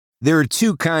There are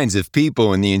two kinds of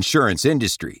people in the insurance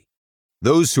industry: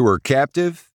 those who are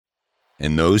captive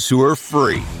and those who are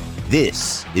free.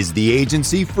 This is the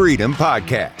Agency Freedom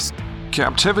Podcast.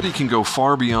 Captivity can go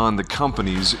far beyond the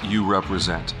companies you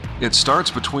represent. It starts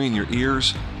between your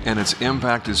ears, and its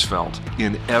impact is felt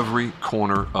in every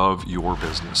corner of your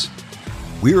business.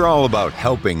 We're all about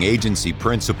helping agency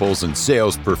principals and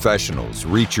sales professionals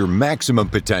reach your maximum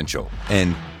potential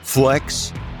and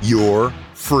flex your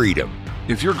freedom.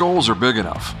 If your goals are big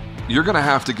enough, you're going to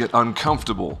have to get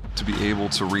uncomfortable to be able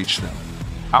to reach them.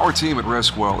 Our team at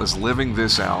Riskwell is living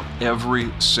this out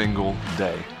every single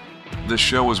day. This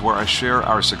show is where I share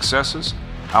our successes,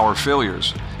 our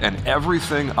failures, and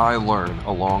everything I learn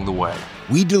along the way.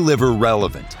 We deliver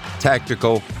relevant,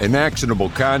 tactical, and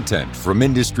actionable content from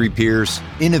industry peers,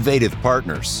 innovative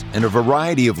partners, and a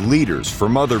variety of leaders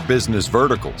from other business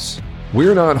verticals.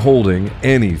 We're not holding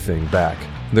anything back.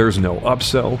 There's no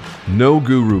upsell, no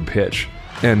guru pitch,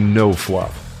 and no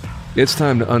fluff. It's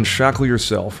time to unshackle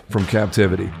yourself from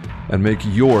captivity and make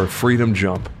your freedom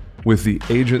jump with the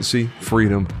Agency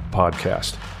Freedom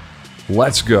Podcast.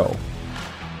 Let's go.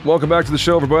 Welcome back to the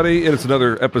show, everybody. It's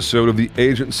another episode of the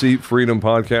Agency Freedom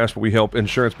Podcast, where we help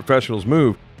insurance professionals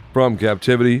move from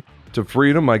captivity to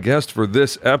freedom. My guest for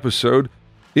this episode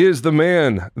is the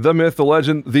man, the myth, the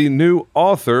legend, the new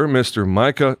author, Mr.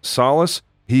 Micah Salas.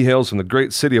 He hails from the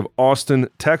great city of Austin,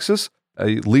 Texas,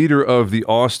 a leader of the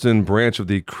Austin branch of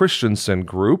the Christensen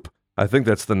Group. I think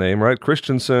that's the name, right?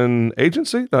 Christensen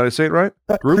Agency? Did I say it right?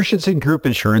 Christensen Group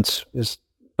Insurance is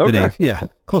the name. Yeah,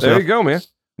 close enough. There you go, man.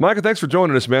 Micah, thanks for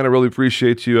joining us, man. I really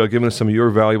appreciate you giving us some of your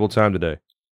valuable time today.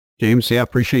 James, yeah,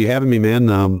 appreciate you having me,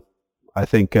 man. I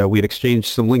think we had exchanged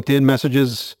some LinkedIn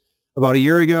messages about a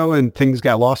year ago, and things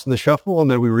got lost in the shuffle, and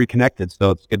then we reconnected.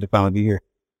 So it's good to finally be here.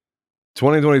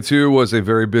 2022 was a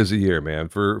very busy year, man,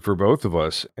 for both of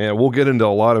us. And we'll get into a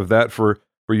lot of that for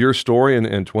your story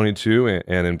in 22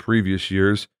 and in previous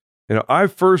years. You know, I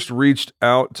first reached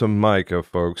out to Micah,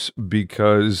 folks,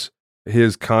 because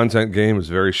his content game is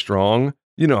very strong.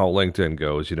 You know how LinkedIn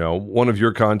goes. You know, one of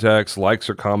your contacts likes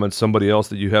or comments somebody else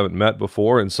that you haven't met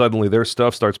before, and suddenly their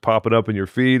stuff starts popping up in your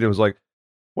feed. And it was like,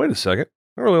 wait a second,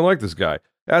 I really like this guy.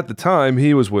 At the time,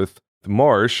 he was with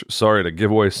Marsh. Sorry to give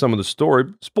away some of the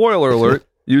story. Spoiler alert.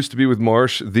 Used to be with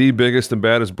Marsh, the biggest and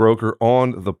baddest broker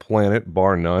on the planet,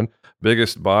 bar none.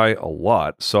 Biggest by a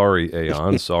lot. Sorry,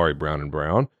 Aon. Sorry, Brown &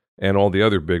 Brown. And all the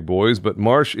other big boys. But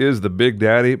Marsh is the big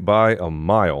daddy by a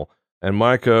mile. And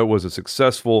Micah was a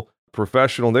successful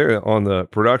professional there on the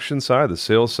production side, the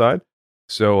sales side.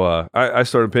 So I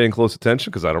started paying close attention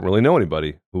because I don't really know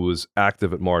anybody who was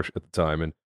active at Marsh at the time.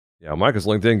 And yeah, Micah's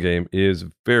LinkedIn game is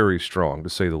very strong, to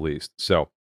say the least. So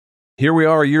here we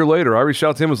are a year later. I reached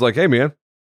out to him and was like, hey, man,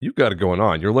 you've got it going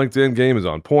on. Your LinkedIn game is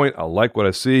on point. I like what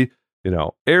I see. You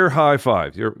know, air high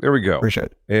five. There we go. Appreciate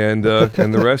it. And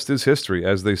the rest is history,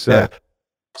 as they say. Yeah.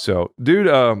 So, dude,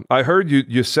 I heard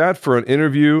you sat for an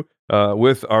interview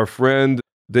with our friend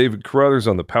David Carruthers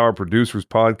on the Power Producers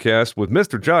podcast with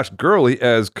Mr. Josh Gurley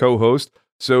as co-host.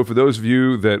 So for those of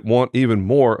you that want even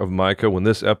more of Micah when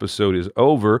this episode is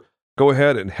over, go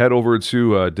ahead and head over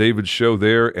to David's show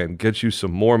there and get you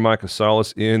some more Micah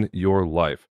Salas in your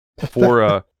life.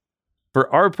 For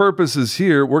our purposes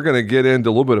here, we're going to get into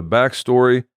a little bit of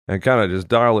backstory and kind of just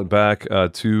dial it back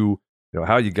to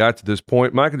how you got to this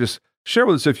point. Micah, just share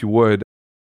with us, if you would,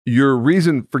 your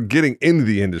reason for getting into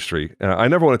the industry. I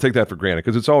never want to take that for granted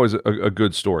because it's always a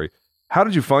good story. How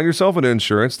did you find yourself in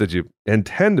insurance? Did you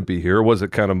intend to be here? Or was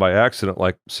it kind of by accident,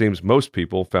 like seems most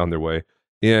people found their way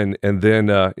in? And then,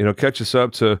 catch us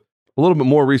up to a little bit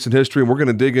more recent history. And we're going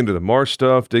to dig into the Marsh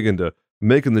stuff, dig into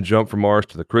making the jump from Marsh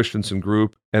to the Christensen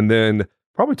Group, and then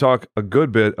probably talk a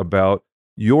good bit about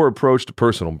your approach to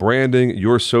personal branding,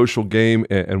 your social game,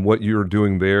 and what you're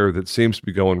doing there that seems to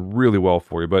be going really well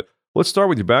for you. But let's start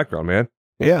with your background, man.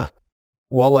 Yeah.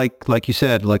 Well, like you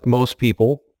said, like most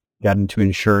people, got into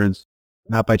insurance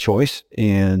not by choice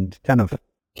and kind of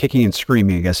kicking and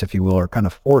screaming, I guess, if you will, or kind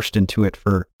of forced into it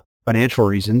for financial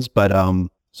reasons. But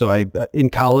so in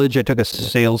college, I took a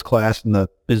sales class in the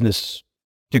business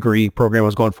degree program I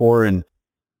was going for, and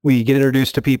we get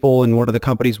introduced to people, and one of the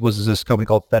companies was this company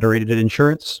called Federated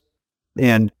Insurance,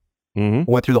 and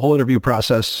went through the whole interview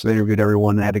process. They interviewed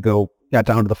everyone and got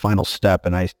down to the final step,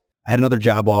 and I had another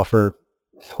job offer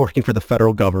working for the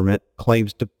federal government,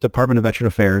 claims Department of Veteran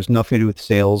Affairs, nothing to do with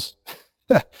sales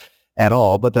at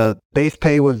all, but the base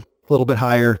pay was a little bit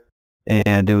higher,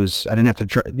 and I didn't have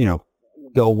to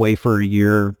go away for a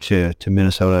year to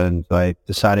Minnesota, and so I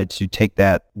decided to take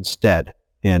that instead.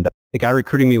 And the guy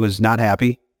recruiting me was not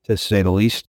happy, to say the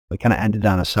least. It kind of ended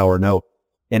on a sour note.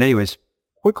 And anyways,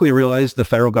 quickly realized the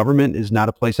federal government is not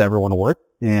a place I ever want to work,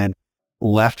 and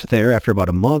left there after about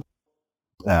a month.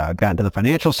 Got into the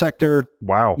financial sector.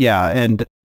 Wow. Yeah, and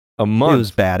A it month.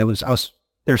 was bad. I was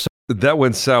there That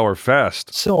went sour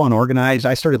fast. so unorganized.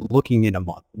 I started looking in a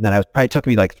month, and then probably took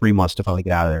me like 3 months to finally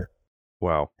get out of there.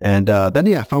 Wow. And then,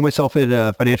 I found myself at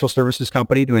a financial services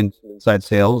company doing inside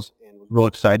sales, and was real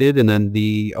excited. And then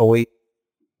the '08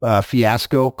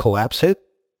 fiasco collapse hit,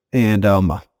 and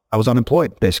I was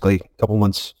unemployed basically a couple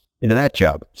months into that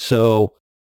job. So,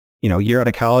 year out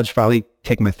of college, finally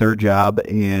take my third job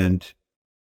and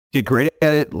did great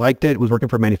at it, liked it, was working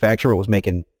for a manufacturer, was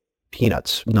making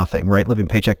peanuts, nothing, right? Living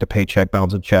paycheck to paycheck,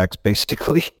 bouncing checks,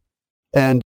 basically.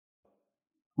 And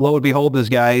lo and behold, this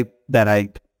guy that I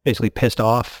basically pissed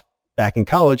off back in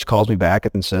college calls me back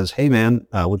and says, "Hey man,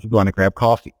 would you want to grab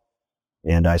coffee?"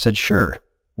 And I said, "Sure."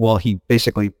 Well, he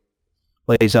basically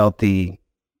lays out the,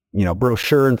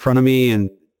 brochure in front of me, and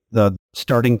the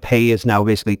starting pay is now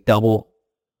basically double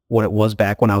what it was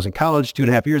back when I was in college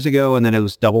 2.5 years ago. And then it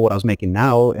was double what I was making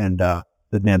now. And the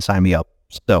man signed me up.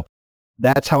 So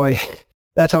that's how I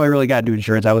really got into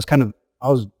insurance. I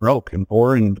was broke and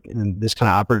poor, and this kind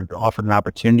of offered an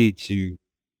opportunity to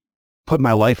put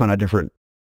my life on a different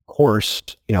course,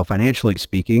 financially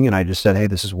speaking. And I just said, "Hey,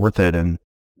 this is worth it," and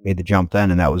made the jump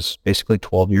then. And that was basically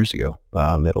 12 years ago.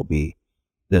 It'll be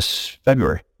this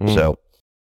February. So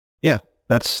yeah,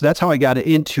 that's how I got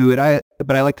into it.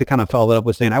 But I like to kind of follow that up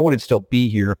with saying I wanted to still be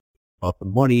here about the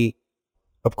money.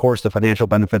 Of course, the financial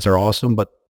benefits are awesome, but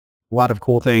a lot of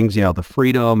cool things, the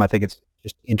freedom. I think it's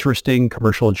just interesting.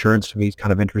 Commercial insurance to me is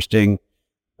kind of interesting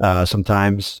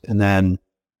sometimes. And then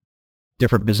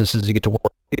different businesses you get to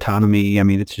work, autonomy. I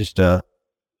mean, it's just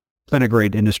it's been a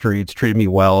great industry. It's treated me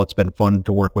well. It's been fun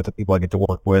to work with the people I get to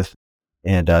work with.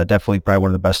 And definitely probably one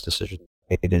of the best decisions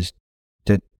it is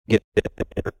to get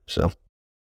there. So.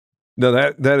 No,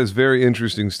 that is very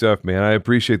interesting stuff, man. I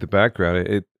appreciate the background.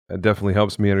 It definitely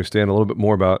helps me understand a little bit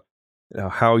more about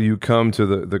how you come to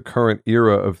the current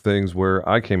era of things where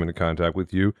I came into contact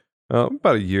with you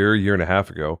about a year and a half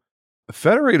ago.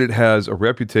 Federated has a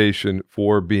reputation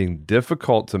for being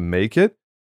difficult to make it,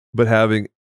 but having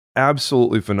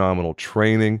absolutely phenomenal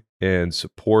training and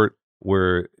support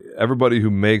where everybody who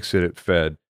makes it at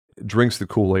Fed drinks the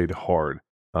Kool-Aid hard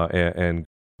and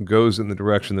goes in the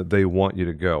direction that they want you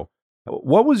to go.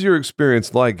 What was your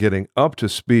experience like getting up to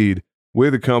speed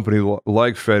with a company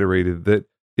like Federated that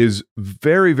is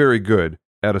very, very good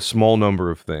at a small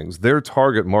number of things? Their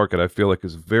target market, I feel like,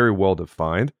 is very well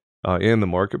defined in the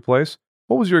marketplace.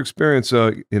 What was your experience,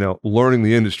 learning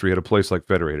the industry at a place like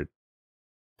Federated?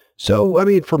 So, I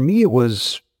mean, for me,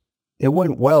 it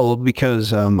went well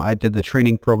because I did the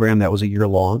training program that was a year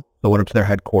long. So I went up to their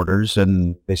headquarters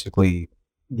and basically,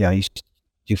 I used to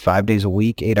do 5 days a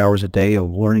week, 8 hours a day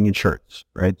of learning insurance,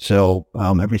 right? So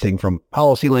everything from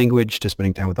policy language to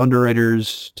spending time with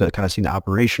underwriters to kind of seeing the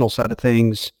operational side of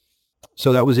things.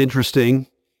 So that was interesting.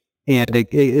 And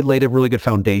it laid a really good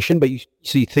foundation, but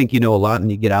you think you know a lot and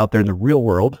you get out there in the real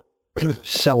world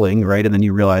selling, right? And then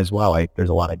you realize, wow, there's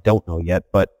a lot I don't know yet,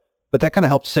 but that kind of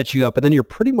helps set you up. And then you're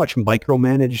pretty much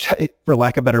micromanaged, for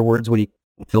lack of better words, when you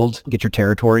get your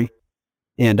territory.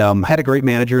 And had a great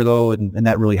manager though, and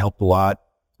that really helped a lot.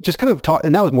 Just kind of talk,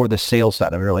 and that was more the sales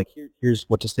side of it. Like, here's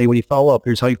what to say when you follow up.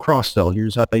 Here's how you cross-sell.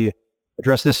 Here's how you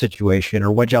address this situation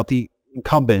or wedge out the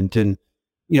incumbent. And,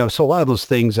 so a lot of those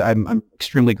things I'm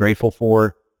extremely grateful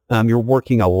for. You're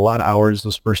working a lot of hours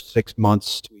those first 6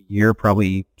 months to a year,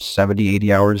 probably 70,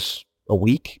 80 hours a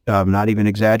week, not even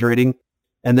exaggerating.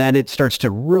 And then it starts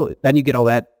to then you get all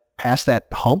that past that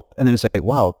hump. And then it's like,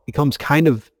 wow, it becomes kind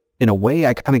of, in a way,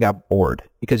 I kind of got bored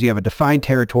because you have a defined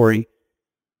territory,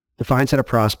 defined set of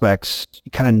prospects.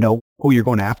 You kind of know who you're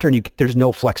going after, and there's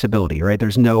no flexibility, right?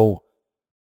 There's nothing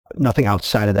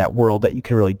outside of that world that you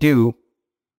can really do.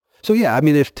 So yeah, I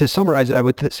mean, if to summarize it, I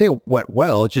would say it went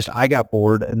well. It's just I got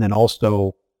bored, and then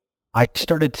also I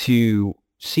started to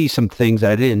see some things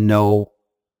that I didn't know.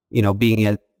 Being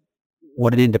at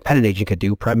what an independent agent could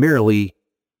do. Primarily,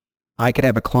 I could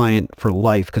have a client for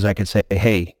life because I could say,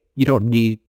 hey, you don't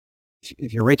need.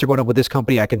 If your rates are going up with this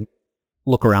company, I can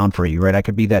look around for you, right? I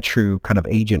could be that true kind of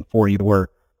agent for you where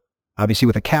obviously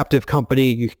with a captive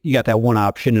company, you got that one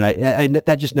option. And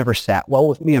that just never sat well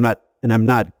with me. I'm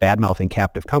not bad mouthing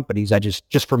captive companies.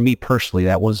 Just for me personally,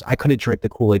 I couldn't drink the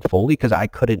Kool-Aid fully because I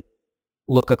couldn't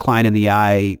look a client in the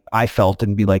eye. I felt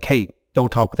and be like, hey,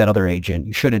 don't talk with that other agent.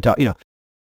 You shouldn't talk,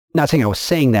 not saying I was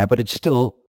saying that, but it's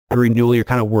still a renewal. You're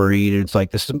kind of worried. And it's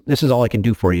like, this is all I can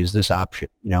do for you is this option,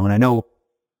 and I know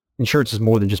insurance is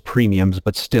more than just premiums,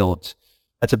 but still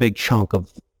that's a big chunk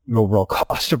of your overall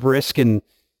cost of risk. And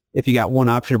if you got one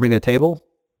option to bring to the table,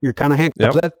 You're kind of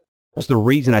handcuffed. Yep. That was the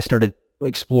reason I started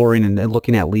exploring and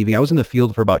looking at leaving. I was in the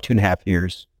field for about 2.5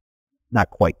 years. Not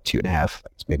quite 2.5.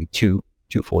 It's maybe two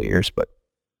full years, but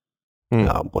when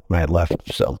I had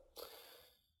left.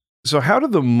 So how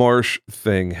did the Marsh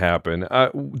thing happen?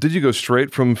 Did you go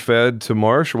straight from Fed to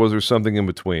Marsh, or was there something in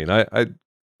between?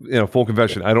 Full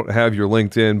confession, I don't have your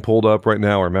LinkedIn pulled up right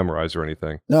now or memorized or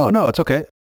anything. No, it's okay.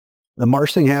 The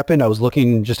Marsh thing happened. I was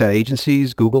looking just at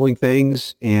agencies, Googling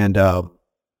things, and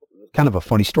kind of a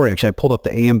funny story. Actually, I pulled up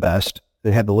the AM Best.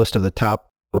 They had the list of the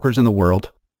top brokers in the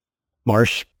world.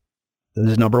 Marsh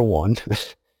is number one.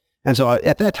 And so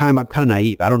at that time, I'm kind of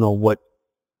naive. I don't know what,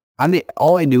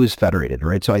 all I knew is Federated,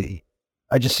 right? So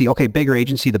I just see, okay, bigger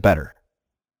agency, the better.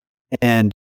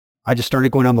 And I just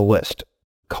started going down the list,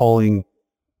 calling,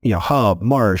 Hub,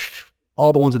 Marsh,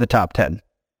 all the ones at the top 10.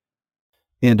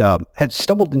 And had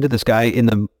stumbled into this guy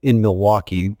in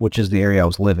Milwaukee, which is the area I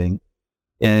was living.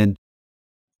 And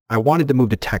I wanted to move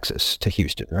to Texas, to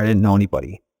Houston. Right? I didn't know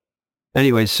anybody.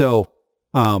 Anyway, so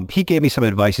he gave me some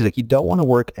advice. He's like, you don't want to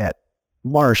work at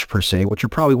Marsh per se. What you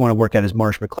probably want to work at is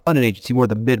Marsh McLennan Agency, more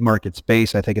the mid-market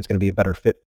space. I think it's going to be a better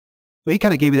fit. So he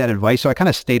kind of gave me that advice. So I kind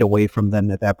of stayed away from then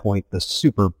at that point, the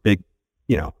super big,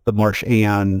 the Marsh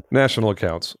Aon. National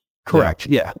accounts. Correct.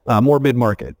 Yeah. More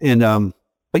mid-market. And,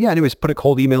 but yeah, anyways, put a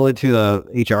cold email into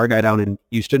the HR guy down in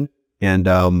Houston,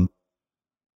 and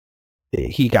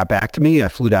he got back to me. I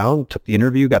flew down, took the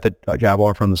interview, got the job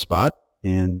offer on the spot,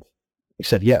 and he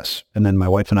said yes. And then my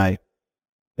wife and I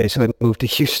basically moved to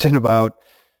Houston about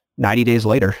 90 days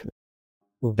later.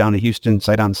 Moved down to Houston,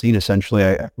 sight unseen, essentially.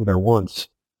 I flew there once.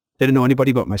 Didn't know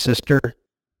anybody but my sister,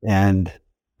 and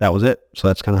that was it. So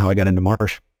that's kind of how I got into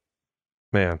Marsh.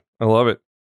 Man, I love it.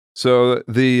 So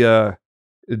the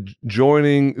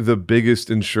joining the biggest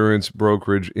insurance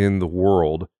brokerage in the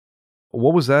world,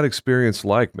 what was that experience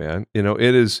like, man?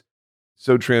 It is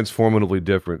so transformatively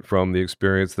different from the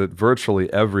experience that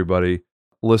virtually everybody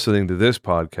listening to this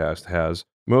podcast has.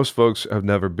 Most folks have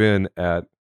never been at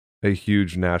a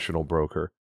huge national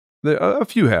broker. A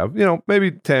few have,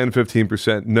 maybe 10,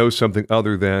 15% know something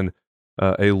other than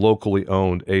a locally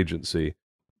owned agency.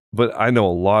 But I know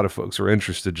a lot of folks are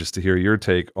interested just to hear your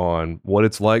take on what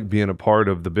it's like being a part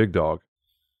of the big dog.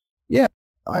 Yeah,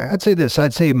 I'd say this.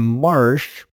 I'd say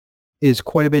Marsh is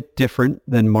quite a bit different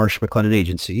than Marsh McLennan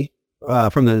Agency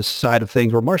from the side of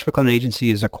things where Marsh McLennan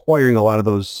Agency is acquiring a lot of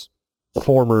those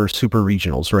former super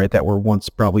regionals, right, that were once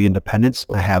probably independents.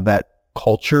 I have that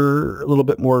culture a little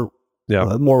bit more,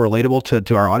 more relatable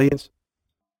to our audience.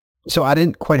 So I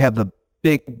didn't quite have the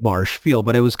big Marsh feel,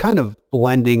 but it was kind of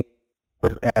blending.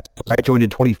 I joined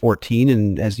in 2014,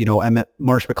 and as you know,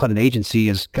 Marsh McLennan Agency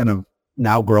is kind of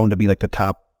now grown to be like the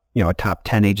top, a top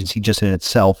 10 agency just in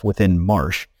itself within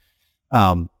Marsh.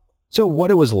 So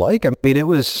what it was like, I mean, it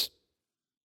was,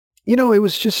 it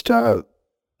was just, I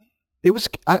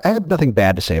have nothing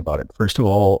bad to say about it. First of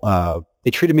all,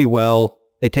 they treated me well.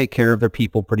 They take care of their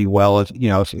people pretty well. If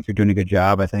you're doing a good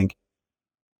job, I think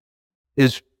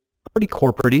is pretty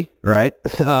corporate-y, right?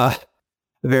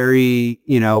 Very,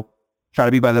 try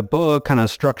to be by the book, kind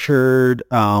of structured.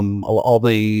 All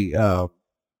the,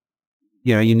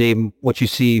 you name what you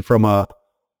see from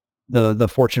the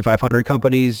Fortune 500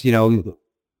 companies,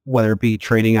 whether it be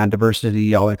training on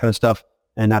diversity, all that kind of stuff,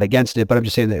 and not against it. But I'm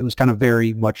just saying that it was kind of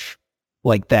very much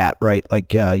like that, right?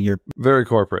 Like you're very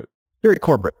corporate. Very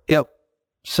corporate. Yep.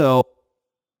 So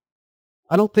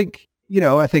I don't think,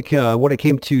 I think when it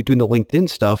came to doing the LinkedIn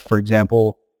stuff, for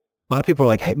example, a lot of people are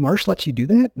like, hey, Marsh lets you do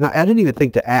that? And I didn't even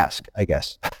think to ask, I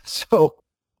guess. So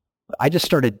I just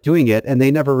started doing it, and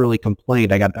they never really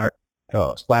complained. I got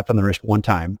slapped on the wrist one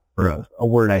time for a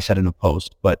word I said in a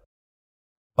post. But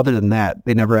other than that,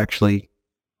 they never actually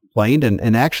complained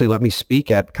and actually let me speak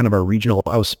at kind of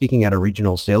I was speaking at a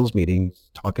regional sales meeting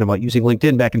talking about using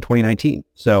LinkedIn back in 2019.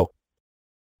 So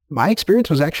my experience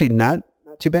was actually not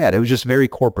too bad. It was just very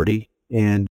corporate-y.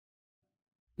 And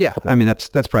yeah, I mean, that's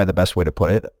probably the best way to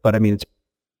put it. But I mean, it's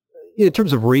in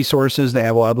terms of resources, they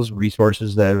have a lot of those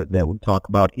resources that we talk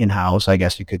about in-house, I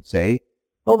guess you could say.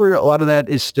 However, a lot of that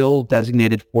is still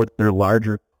designated for their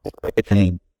larger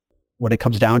thing. When it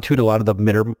comes down to it, a lot of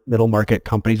the middle market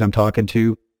companies I'm talking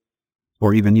to,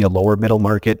 or even lower middle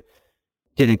market,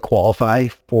 didn't qualify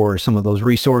for some of those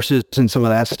resources and some of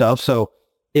that stuff. So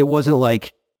it wasn't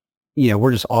like,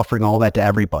 we're just offering all that to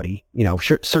everybody.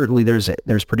 Certainly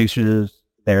there's producers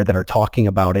there that are talking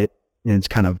about it, and it's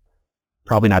kind of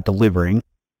probably not delivering,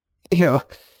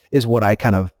 is what I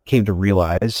kind of came to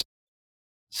realize.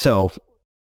 So,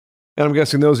 and I'm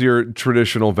guessing those are your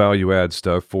traditional value add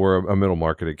stuff for a middle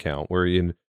market account, where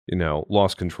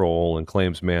loss control and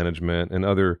claims management and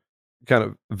other kind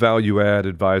of value add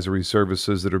advisory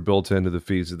services that are built into the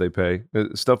fees that they pay?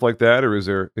 Stuff like that, or is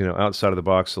there, outside of the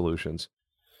box solutions?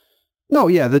 No,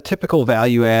 yeah, the typical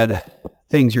value add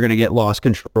things you're going to get loss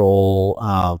control.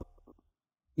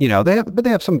 They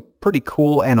have some pretty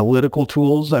cool analytical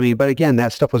tools. I mean, but again,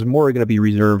 that stuff was more going to be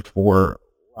reserved for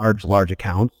large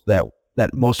accounts that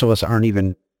most of us aren't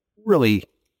even really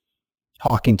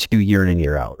talking to year in and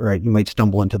year out, right? You might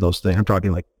stumble into those things. I'm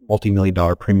talking like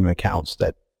multi-million-dollar premium accounts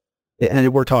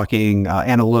and we're talking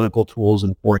analytical tools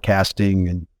and forecasting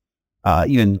and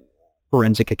even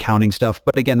forensic accounting stuff.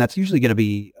 But again, that's usually going to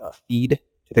be a feed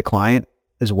to the client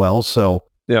as well. So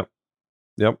Yep.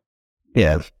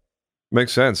 Yeah.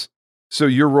 Makes sense. So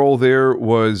your role there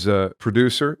was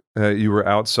producer. You were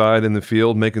outside in the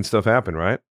field making stuff happen,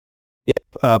 right?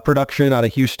 Production out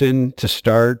of Houston to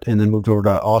start and then moved over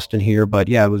to Austin here. But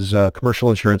yeah, it was a commercial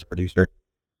insurance producer.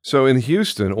 So in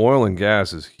Houston, oil and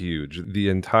gas is huge.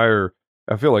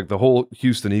 I feel like the whole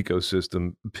Houston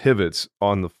ecosystem pivots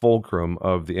on the fulcrum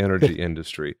of the energy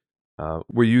industry.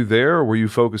 Were you there, or were you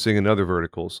focusing in other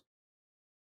verticals?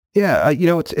 Yeah,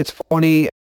 it's funny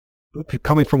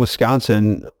coming from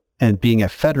Wisconsin and being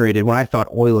at Federated. When I thought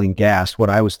oil and gas, what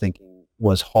I was thinking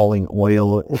was hauling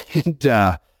oil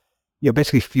and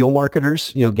basically fuel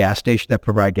marketers. Gas stations that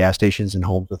provide gas stations and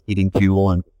homes with heating fuel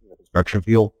and construction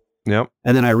fuel. Yep.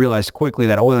 And then I realized quickly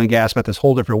that oil and gas meant this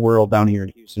whole different world down here in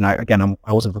Houston. I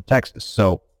wasn't from Texas,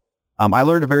 so I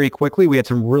learned very quickly. We had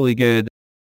some really good.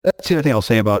 That's the other thing I'll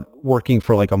say about working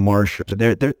for like a Marsh.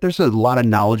 There's a lot of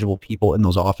knowledgeable people in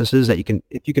those offices that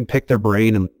if you can pick their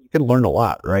brain, and you can learn a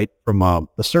lot, right? From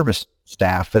the service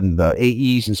staff and the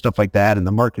AEs and stuff like that, and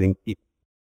the marketing people.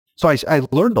 So I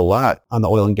learned a lot on the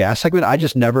oil and gas segment.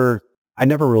 I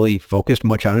never really focused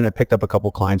much on it. I picked up a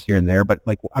couple clients here and there, but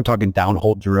like I'm talking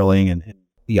downhole drilling and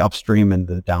the upstream and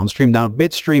the downstream. Down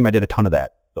midstream, I did a ton of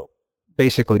that. So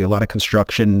basically a lot of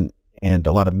construction and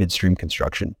a lot of midstream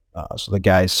construction. So the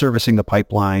guys servicing the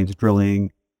pipelines,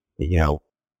 drilling,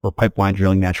 for pipeline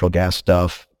drilling, natural gas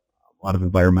stuff, a lot of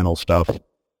environmental stuff.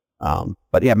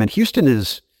 But yeah, man, Houston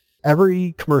is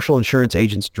every commercial insurance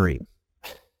agent's dream.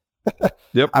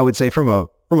 Yep. I would say from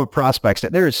a prospect,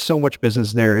 there is so much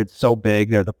business there. It's so big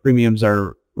there. The premiums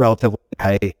are relatively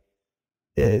high.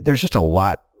 There's just a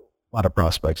lot of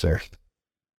prospects there.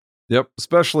 Yep.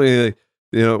 Especially,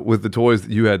 with the toys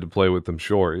that you had to play with, I'm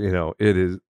sure,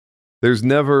 there's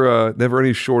never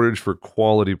any shortage for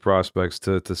quality prospects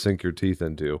to sink your teeth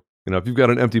into. If you've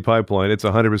got an empty pipeline, it's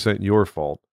 100% your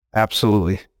fault.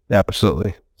 Absolutely.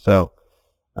 So,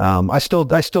 I still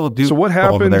do. So what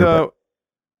happened?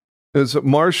 As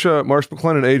Marsh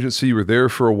McLennan Agency, you were there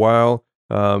for a while.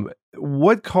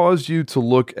 What caused you to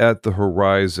look at the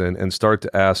horizon and start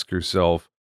to ask yourself,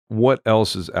 what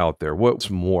else is out there? What's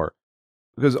more?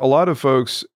 Because a lot of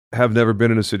folks have never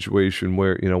been in a situation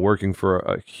where, working for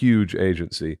a huge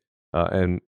agency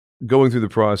and going through the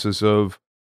process of,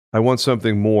 I want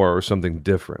something more or something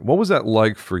different. What was that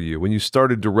like for you when you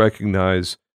started to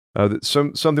recognize that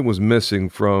something was missing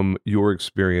from your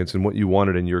experience and what you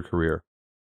wanted in your career?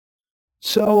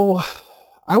 So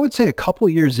I would say a couple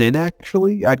years in,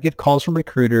 actually, I'd get calls from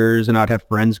recruiters and I'd have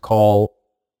friends call,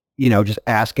 just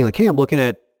asking like, hey, I'm looking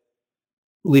at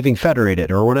leaving Federated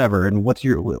or whatever. And what's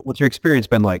your experience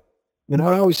been like? And I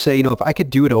would always say, if I could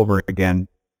do it over again,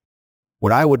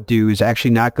 what I would do is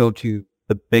actually not go to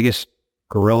the biggest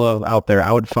gorilla out there.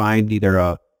 I would find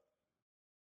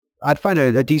I'd find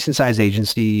a decent sized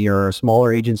agency or a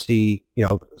smaller agency,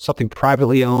 something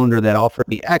privately owned or that offered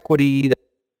me equity,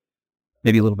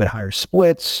 maybe a little bit higher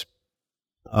splits,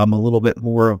 a little bit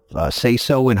more of say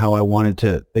so in how I wanted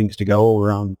things to go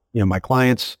around, my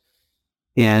clients.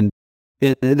 And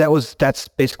that's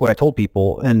basically what I told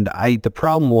people. And the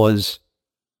problem was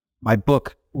my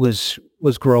book was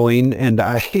growing and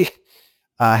I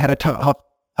had a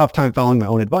tough time following my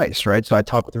own advice, right? So I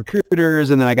talked with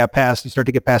recruiters and then you start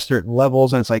to get past certain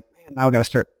levels and it's like, man, now I got to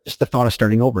start, just the thought of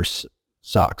starting over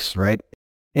sucks, right?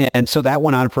 And so that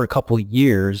went on for a couple of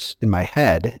years in my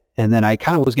head. And then I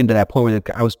kind of was getting to that point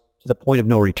where I was to the point of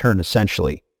no return,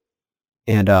 essentially.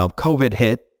 And COVID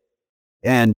hit.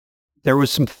 And there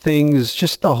was some things,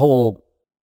 just the whole,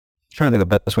 I'm trying to think of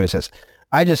the best way to say this.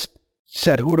 I just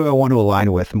said, who do I want to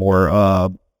align with more?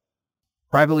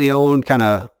 Privately owned kind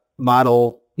of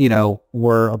model,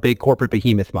 or a big corporate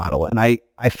behemoth model. And I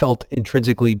felt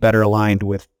intrinsically better aligned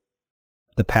with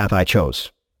the path I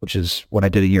chose, which is what I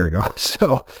did a year ago.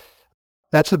 So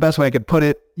that's the best way I could put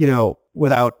it,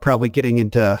 without probably getting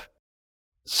into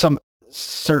some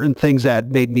certain things that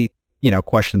made me,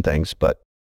 question things. But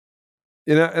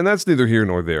and that's neither here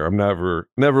nor there. I'm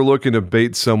never looking to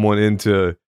bait someone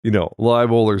into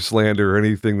libel or slander or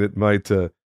anything that might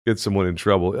get someone in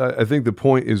trouble. I think the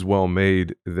point is well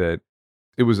made that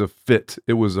it was a fit.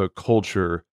 It was a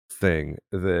culture thing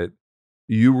that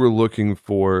you were looking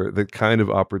for, the kind of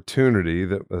opportunity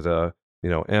that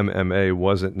MMA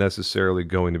wasn't necessarily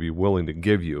going to be willing to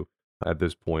give you at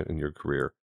this point in your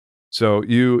career. So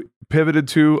you pivoted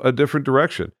to a different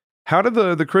direction. How did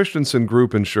the Christensen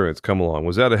Group Insurance come along?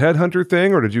 Was that a headhunter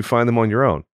thing, or did you find them on your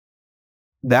own?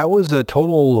 That was a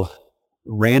total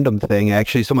random thing,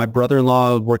 actually. So my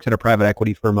brother-in-law worked at a private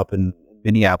equity firm up in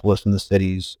Minneapolis in the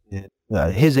cities. And,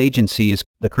 his agency is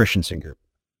the Christensen Group.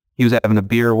 He was having a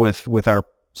beer with our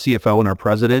CFO and our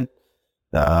president.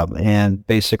 And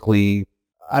basically,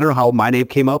 I don't know how my name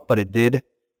came up, but it did.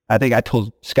 I think I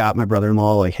told Scott, my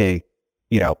brother-in-law, like, hey,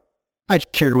 I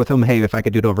shared with him, hey, if I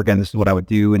could do it over again, this is what I would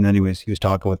do. And anyways, he was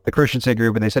talking with the Christensen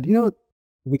Group, and they said,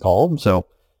 we call them. So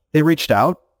they reached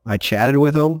out. I chatted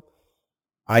with them.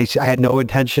 I had no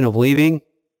intention of leaving.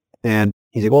 And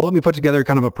he's like, well, let me put together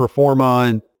kind of a pro forma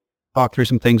and talk through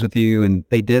some things with you. And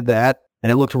they did that.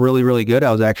 And it looked really, really good.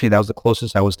 That was the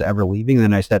closest I was to ever leaving. And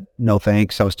then I said, no,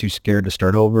 thanks. I was too scared to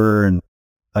start over. And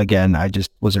again, I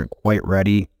just wasn't quite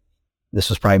ready. This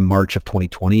was probably March of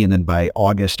 2020. And then by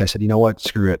August, I said, you know what?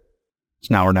 Screw it.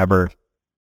 It's now or never.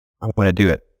 I'm going to do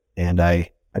it. And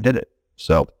I did it.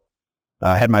 So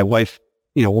I had my wife,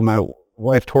 my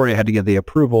wife, Tori, had to get the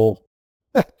approval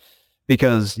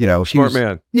because, Smart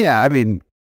man. Yeah. I mean,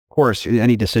 of course,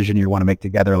 any decision you want to make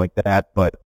together like that,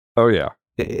 but oh yeah,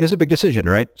 it is a big decision,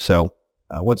 right? So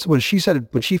when she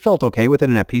felt okay with it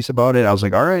and at peace about it, I was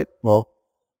like, all right, well,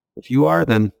 if you are,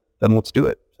 then let's do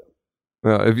it.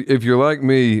 Well, if you're like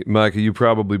me, Micah, you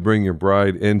probably bring your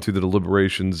bride into the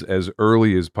deliberations as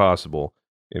early as possible.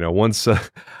 Once,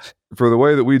 for the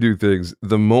way that we do things,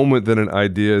 the moment that an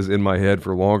idea is in my head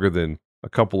for longer than a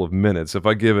couple of minutes, if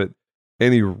I give it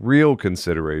any real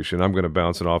consideration, I'm going to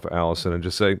bounce it off of Allison and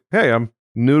just say, hey, I'm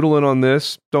noodling on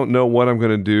this. Don't know what I'm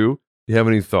going to do. You have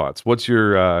any thoughts? What's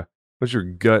your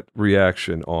gut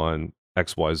reaction on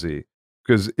XYZ?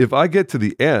 Because if I get to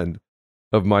the end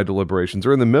of my deliberations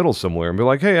or in the middle somewhere and be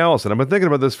like, hey, Allison, I've been thinking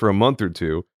about this for a month or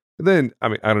two. And then, I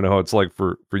don't know how it's like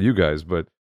for you guys, but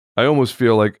I almost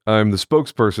feel like I'm the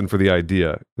spokesperson for the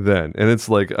idea then. And it's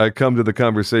like, I come to the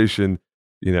conversation,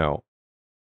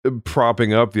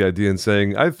 propping up the idea and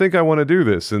saying, I think I want to do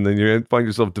this. And then you find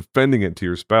yourself defending it to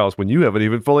your spouse when you haven't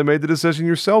even fully made the decision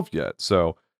yourself yet.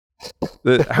 So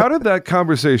how did that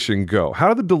conversation go? How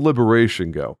did the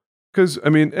deliberation go? Because,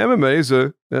 MMA is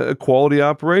a quality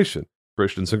operation.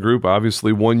 Christensen Group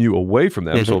obviously won you away from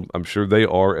them, so I'm sure they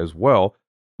are as well.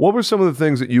 What were some of the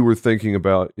things that you were thinking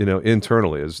about,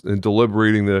 internally as in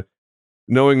deliberating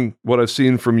knowing what I've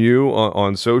seen from you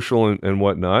on social and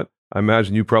whatnot? I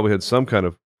imagine you probably had some kind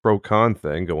of pro-con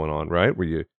thing going on, right? Where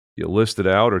you list it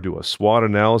out or do a SWOT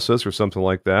analysis or something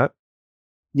like that?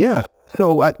 Yeah.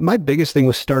 So my biggest thing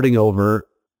with starting over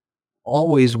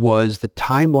always was the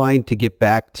timeline to get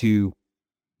back to,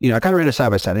 I kind of ran it side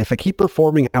by side. If I keep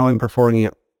performing how I'm performing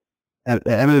at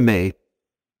MMA,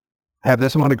 have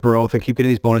this amount of growth and keep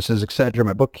getting these bonuses, et cetera,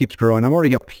 my book keeps growing. I'm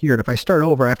already up here. And if I start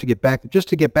over, I have to get back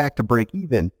to break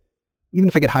even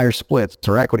if I get higher splits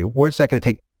or equity, where's that going to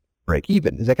take break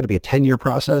even? Is that going to be a 10-year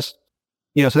process?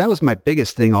 So that was my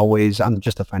biggest thing always on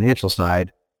just the financial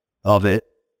side of it.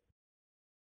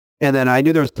 And then I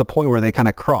knew there was the point where they kind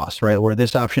of cross, right? Where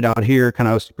this option out here kind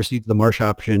of supersedes the Marsh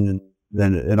option and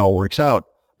then it all works out.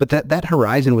 But that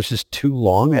horizon was just too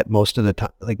long at most of the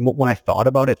time. Like when I thought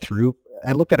about it through,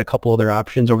 I looked at a couple other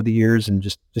options over the years and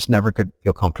just never could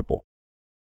feel comfortable.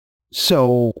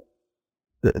 So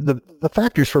the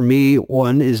factors for me,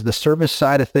 one is the service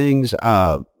side of things.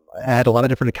 I had a lot of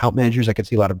different account managers. I could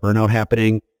see a lot of burnout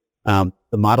happening. The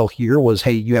model here was,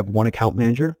 hey, you have one account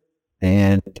manager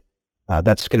and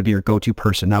that's going to be your go-to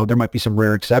person. Now, there might be some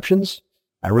rare exceptions.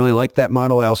 I really like that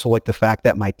model. I also like the fact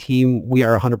that my team, we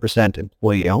are 100%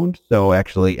 employee owned. So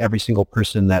actually every single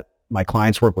person that my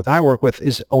clients I work with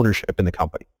is ownership in the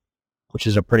company, which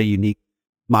is a pretty unique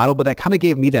model. But that kind of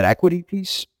gave me that equity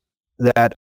piece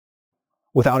that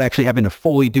without actually having to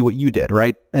fully do what you did,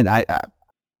 right? And I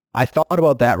thought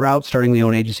about that route, starting the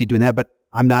own agency, doing that, but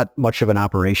I'm not much of an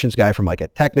operations guy from like a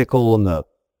technical and the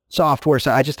software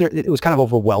side. It was kind of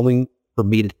overwhelming for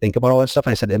me to think about all that stuff.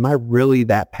 And I said, am I really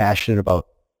that passionate about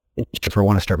if I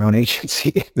want to start my own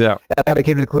agency? Yeah. And I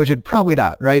came to the conclusion, probably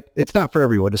not, right? It's not for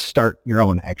everyone to start your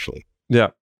own, actually.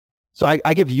 Yeah. So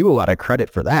I give you a lot of credit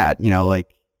for that.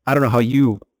 I don't know how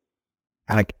you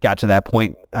kind of got to that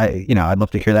point. I'd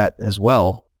love to hear that as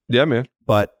well. Yeah, man.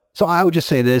 But so I would just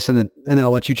say this and then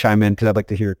I'll let you chime in because I'd like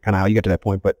to hear kind of how you got to that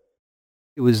point. But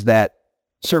it was that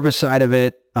service side of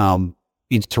it,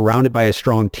 being surrounded by a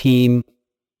strong team,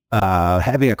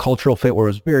 having a cultural fit where it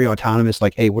was very autonomous,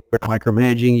 like, hey, we're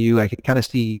micromanaging you. I could kind of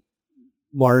see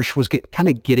Marsh was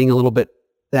getting a little bit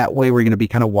that way. We're going to be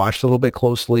kind of watched a little bit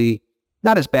closely.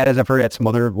 Not as bad as I've heard at some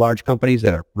other large companies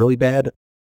that are really bad,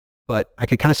 but I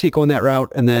could kind of see it going that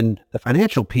route. And then the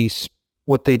financial piece,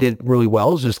 what they did really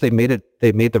well is just they made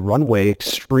the runway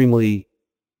extremely,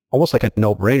 almost like a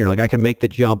no-brainer. Like I can make the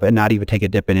jump and not even take a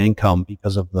dip in income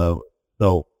because of the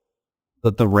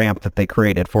ramp that they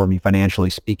created for me,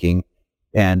 financially speaking,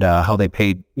 and how they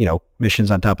paid, commissions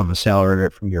on top of a salary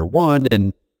from year one.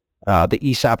 And the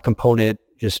ESOP component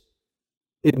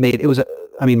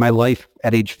my life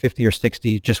at age 50 or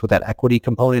 60, just with that equity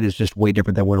component, is just way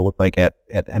different than what it looked like at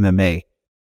MMA.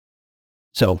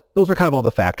 So those are kind of all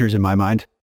the factors in my mind.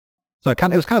 So it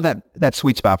was kind of that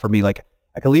sweet spot for me. Like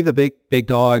I could leave the big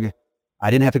dog.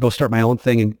 I didn't have to go start my own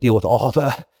thing and deal with all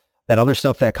that other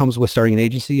stuff that comes with starting an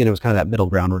agency. And it was kind of that middle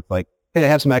ground where it's like, hey, I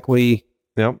have some equity.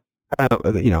 Yep.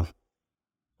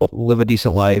 Live a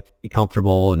decent life, be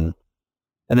comfortable, and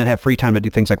then have free time to do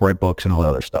things like write books and all that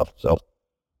other stuff. So.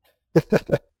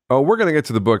 Oh, we're going to get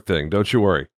to the book thing. Don't you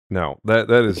worry. No, that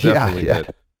is definitely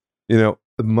it.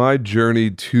 My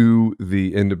journey to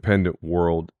the independent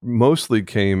world mostly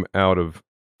came out of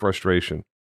frustration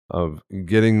of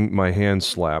getting my hands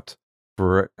slapped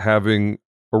for having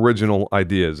original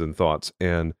ideas and thoughts.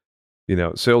 And,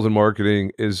 sales and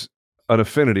marketing is an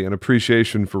affinity, an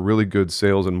appreciation for really good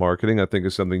sales and marketing. I think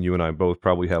is something you and I both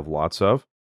probably have lots of.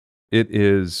 It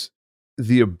is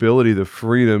the ability, the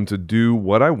freedom to do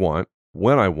what I want,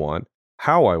 when I want,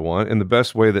 how I want, in the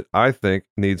best way that I think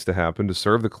needs to happen to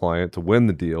serve the client, to win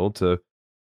the deal, to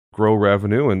grow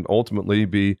revenue, and ultimately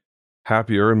be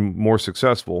happier and more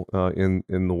successful in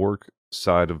the work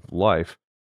side of life.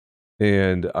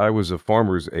 And I was a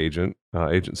farmer's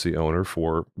agency owner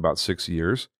for about 6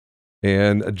 years,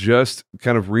 and just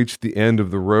kind of reached the end of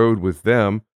the road with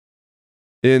them.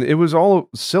 And it was all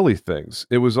silly things.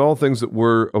 It was all things that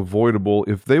were avoidable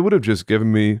if they would have just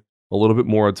given me a little bit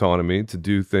more autonomy to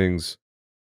do things,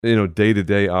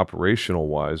 day-to-day operational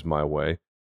wise my way.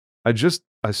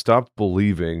 I stopped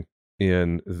believing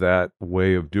in that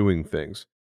way of doing things.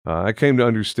 I came to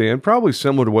understand, probably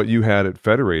similar to what you had at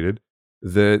Federated,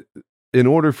 that in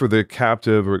order for the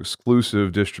captive or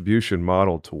exclusive distribution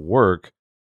model to work,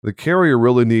 the carrier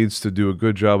really needs to do a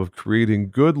good job of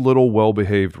creating good little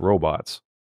well-behaved robots.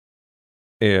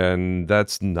 And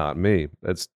that's not me.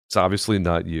 It's obviously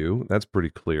not you. That's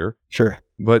pretty clear. Sure.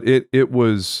 But it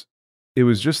was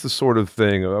just the sort of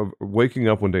thing of waking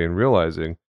up one day and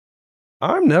realizing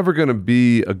I'm never going to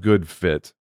be a good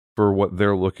fit for what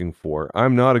they're looking for.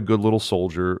 I'm not a good little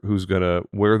soldier who's going to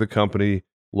wear the company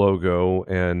logo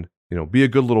and, be a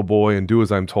good little boy and do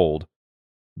as I'm told.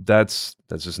 That's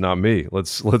just not me.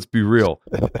 Let's be real.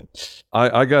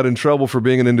 I got in trouble for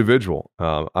being an individual.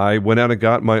 I went out and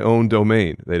got my own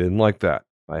domain. They didn't like that.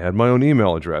 I had my own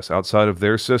email address outside of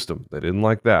their system. They didn't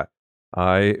like that.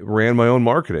 I ran my own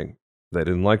marketing. They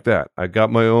didn't like that. I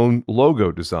got my own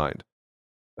logo designed.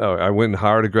 I went and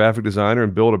hired a graphic designer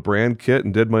and built a brand kit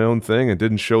and did my own thing and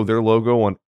didn't show their logo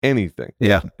on anything.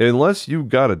 Yeah. Unless you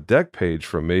got a deck page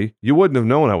from me, you wouldn't have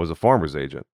known I was a farmer's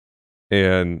agent.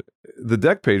 And the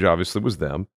deck page obviously was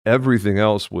them. Everything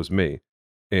else was me.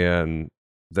 And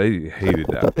they hated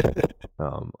that.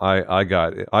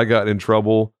 I got in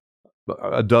trouble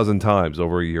a dozen times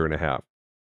over a year and a half.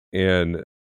 And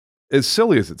as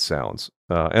silly as it sounds,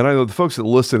 and I know the folks that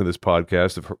listen to this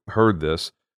podcast have heard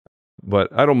this, but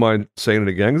I don't mind saying it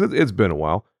again because it's been a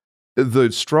while.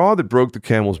 The straw that broke the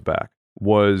camel's back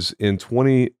was in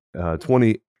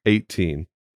 2018.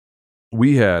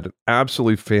 We had an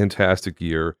absolutely fantastic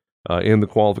year in the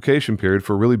qualification period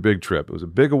for a really big trip. It was a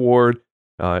big award.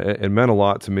 It meant a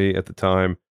lot to me at the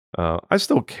time. I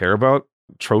still care about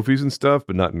trophies and stuff,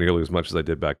 but not nearly as much as I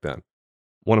did back then.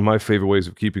 One of my favorite ways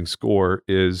of keeping score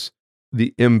is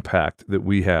the impact that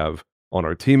we have on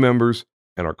our team members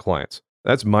and our clients.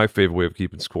 That's my favorite way of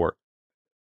keeping score.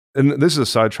 And this is a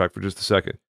sidetrack for just a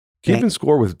second. Keeping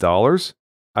score with dollars,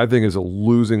 I think, is a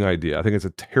losing idea. I think it's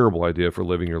a terrible idea for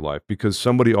living your life because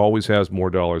somebody always has more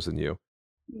dollars than you.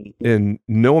 And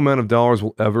no amount of dollars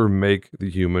will ever make the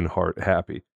human heart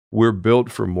happy. We're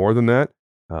built for more than that.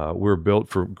 We're built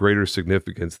for greater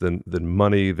significance than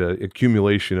money, the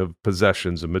accumulation of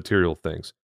possessions and material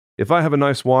things. If I have a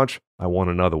nice watch, I want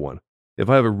another one. If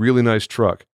I have a really nice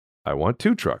truck, I want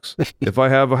 2 trucks. If I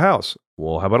have a house,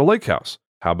 well, how about a lake house?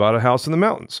 How about a house in the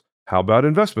mountains? How about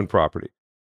investment property?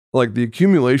 Like the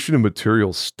accumulation of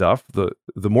material stuff, the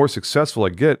more successful I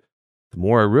get, the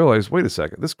more I realize, wait a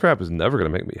second, this crap is never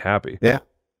going to make me happy. Yeah.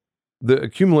 the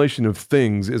accumulation of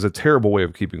things is a terrible way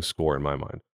of keeping score in my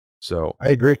mind. So I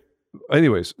agree.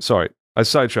 anyways, sorry, I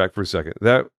sidetracked for a second.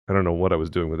 That I don't know what I was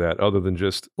doing with that, other than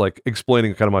just like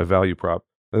explaining kind of my value prop,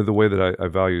 the way that I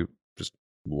value just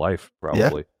life,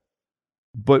 probably.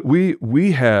 But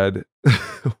we had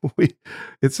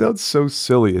it sounds so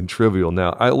silly and trivial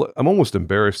now. I'm almost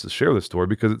embarrassed to share this story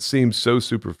because it seems so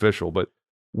superficial, but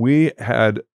we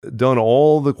had done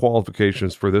all the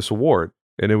qualifications for this award,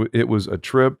 and it was a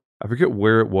trip. I forget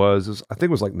where it was. I think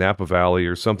it was like Napa Valley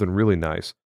or something really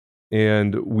nice.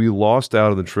 And we lost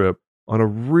out on the trip on a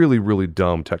really, really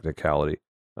dumb technicality.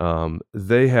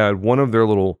 They had one of their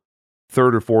little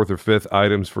third or fourth or fifth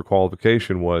items for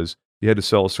qualification was you had to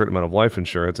sell a certain amount of life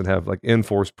insurance and have like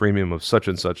in-force premium of such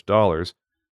and such dollars.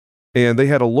 And they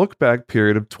had a look-back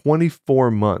period of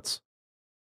 24 months.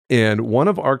 And one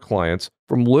of our clients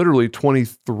from literally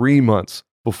 23 months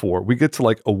before, we get to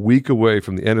like a week away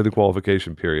from the end of the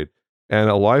qualification period, and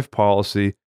a life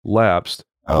policy lapsed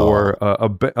for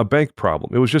a bank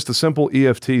problem. It was just a simple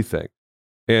EFT thing.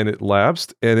 And it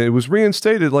lapsed, and it was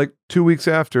reinstated like 2 weeks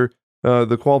after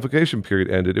the qualification period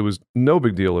ended. It was no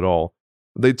big deal at all.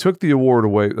 They took the award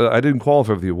away. I didn't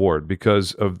qualify for the award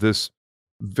because of this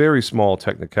very small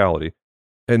technicality,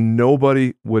 and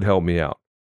nobody would help me out.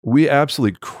 We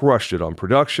absolutely crushed it on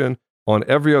production, on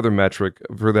every other metric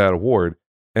for that award,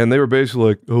 and they were basically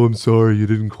like, "Oh, I'm sorry, you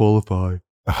didn't qualify."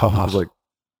 I was like,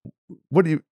 "What do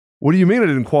you mean I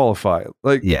didn't qualify?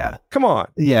 Like, come on."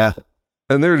 Yeah.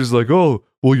 And they're just like, "Oh,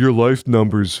 well, your life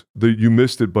numbers, you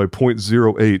missed it by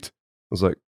 0.08. I was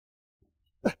like,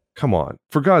 come on,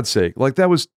 for God's sake. Like, that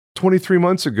was 23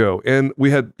 months ago, and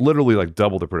we had literally like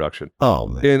double the production. Oh,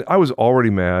 man. And I was already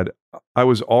mad. I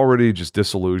was already just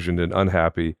disillusioned and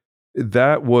unhappy.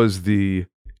 That was the,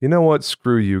 you know what,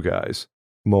 screw you guys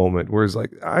moment, where it's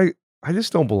like, I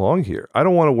just don't belong here. I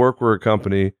don't want to work for a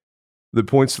company that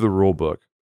points to the rule book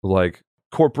like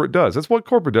corporate does. That's what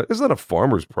corporate does. It's not a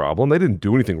farmer's problem. They didn't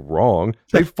do anything wrong.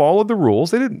 They followed the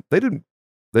rules. They didn't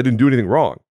do anything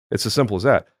wrong. It's as simple as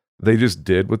that. They just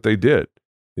did what they did.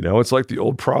 You know, it's like the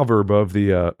old proverb of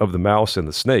the mouse and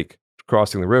the snake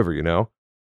crossing the river, you know,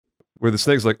 where the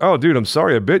snake's like, "Oh, dude, I'm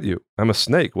sorry I bit you. I'm a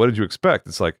snake. What did you expect?"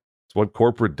 It's like, it's what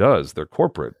corporate does. They're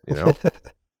corporate, you know?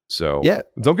 So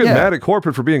don't get mad at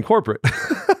corporate for being corporate.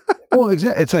 Well,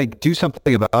 exactly. It's like, do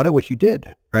something about it, which you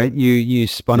did, right? You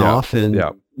spun off and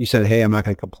you said, "Hey, I'm not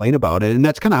going to complain about it." And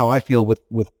that's kind of how I feel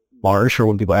with Marsh, or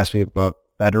when people ask me about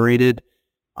Federated.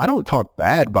 I don't talk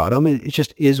bad about them. It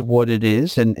just is what it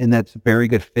is. And that's a very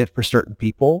good fit for certain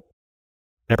people.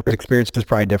 Every experience is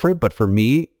probably different. But for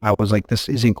me, I was like, this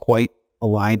isn't quite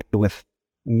aligned with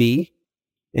me.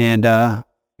 And I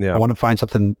want to find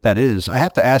something that is. I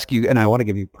have to ask you, and I want to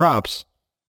give you props.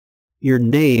 Your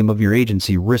name of your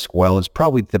agency, Riskwell, is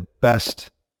probably the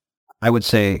best, I would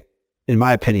say, in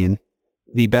my opinion,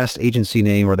 the best agency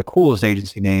name, or the coolest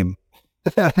agency name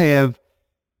that I have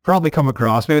probably come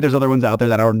across. Maybe there's other ones out there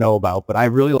that I don't know about, but I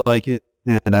really like it,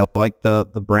 and I like the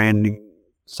branding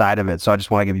side of it. So I just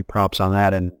want to give you props on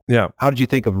that. And how did you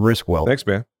think of Riskwell? Thanks,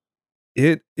 man.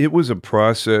 It was a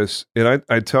process, and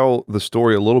I tell the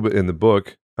story a little bit in the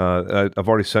book. I've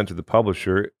already sent to the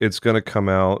publisher. It's going to come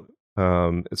out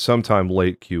sometime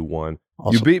late Q1.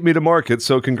 Awesome. You beat me to market,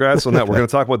 so congrats on that. We're going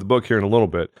to talk about the book here in a little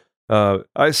bit.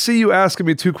 I see you asking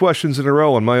me 2 questions in a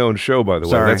row on my own show, by the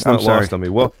way. That's not lost on me.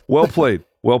 Well played.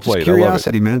 Well played. Just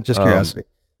curiosity, man. Just curiosity.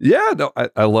 Yeah, no,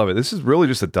 I love it. This is really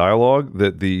just a dialogue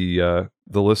that the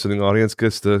listening audience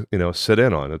gets to, sit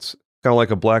in on. It's kind of like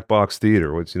a black box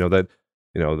theater, which,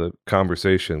 the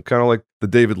conversation, kind of like the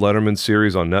David Letterman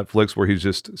series on Netflix, where he's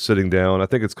just sitting down. I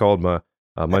think it's called My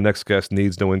Next Guest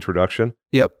Needs No Introduction.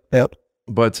 Yep.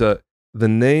 But the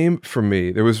name for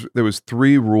me, there was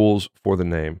 3 rules for the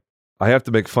name. I have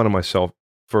to make fun of myself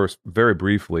first, very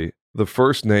briefly. The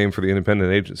first name for the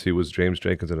independent agency was James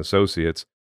Jenkins and Associates,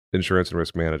 Insurance and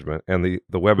Risk Management, and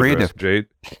the web address, Jade,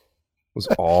 was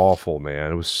awful,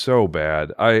 man. It was so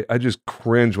bad. I just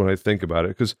cringe when I think about it,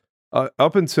 because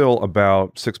up until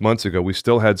about 6 months ago, we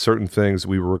still had certain things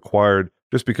we were required,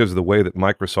 just because of the way that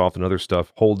Microsoft and other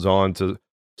stuff holds on to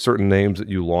certain names that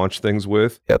you launch things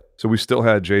with. Yep. So we still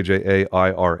had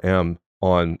JJAIRM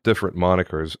on different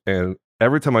monikers, and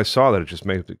every time I saw that, it just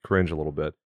made me cringe a little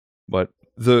bit. But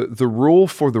the rule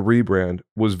for the rebrand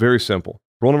was very simple.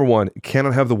 Rule number 1, it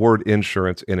cannot have the word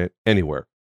insurance in it anywhere.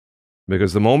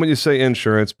 Because the moment you say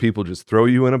insurance, people just throw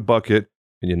you in a bucket,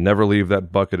 and you never leave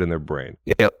that bucket in their brain.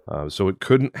 Yep. So it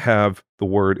couldn't have the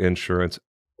word insurance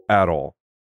at all.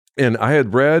 And I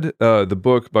had read the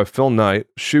book by Phil Knight,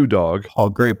 Shoe Dog. Oh,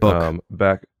 great book.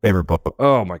 Favorite book.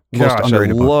 Oh my gosh, I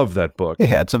love that book.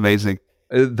 Yeah, it's amazing.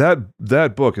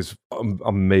 That book is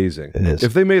amazing. It is.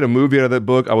 If they made a movie out of that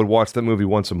book, I would watch that movie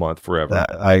once a month forever.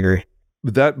 I agree.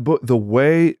 That book, the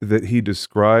way that he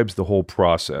describes the whole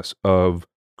process of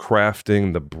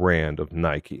crafting the brand of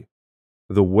Nike,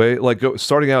 the way, like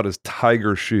starting out as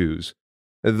Tiger shoes,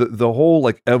 the whole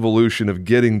like evolution of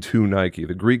getting to Nike,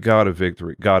 the Greek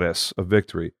goddess of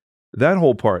victory, that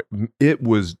whole part, it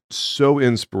was so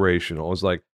inspirational. It was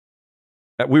like,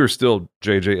 we were still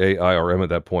JJAIRM at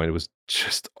that point. It was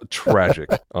just tragic,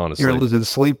 honestly. You're losing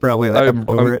sleep probably. Like, I'm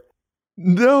over it.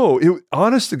 No,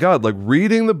 honest to God, like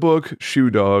reading the book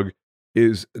Shoe Dog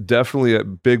is definitely a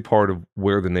big part of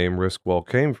where the name Riskwell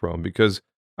came from, because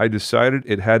I decided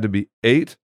it had to be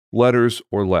 8 letters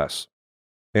or less.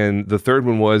 And the third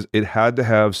one was it had to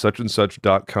have such and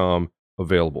such.com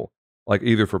available, like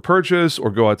either for purchase or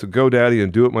go out to GoDaddy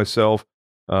and do it myself.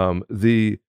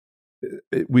 We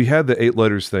had the 8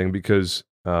 letters thing because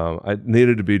I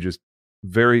needed to be just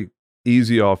very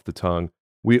easy off the tongue.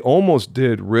 We almost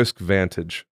did Risk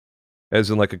Vantage, as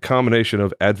in like a combination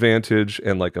of advantage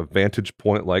and like a vantage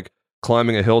point, like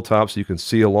climbing a hilltop so you can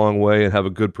see a long way and have a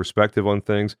good perspective on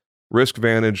things. Risk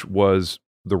Vantage was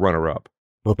the runner-up.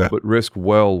 Okay. But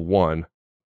Riskwell won,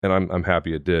 and I'm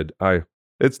happy it did.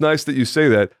 It's nice that you say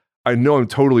that. I know I'm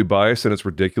totally biased, and it's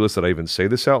ridiculous that I even say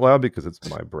this out loud because it's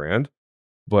my brand,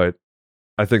 but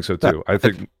I think so too. I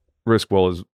think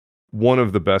Riskwell is one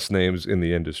of the best names in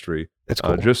the industry. It's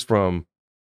cool. Just from,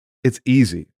 it's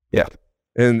easy. Yeah.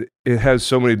 And it has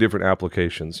so many different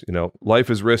applications. You know, life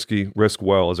is risky, risk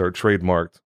well is our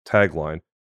trademarked tagline.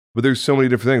 But there's so many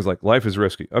different things, like life is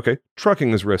risky. Okay,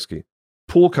 trucking is risky.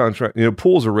 Pool contract,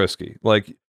 pools are risky.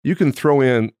 Like you can throw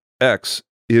in X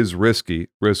is risky,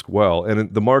 risk well,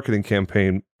 and the marketing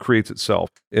campaign creates itself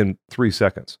in 3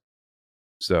 seconds.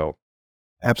 So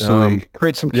absolutely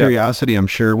create some curiosity, I'm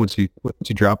sure, once you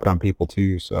drop it on people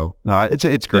too. So no,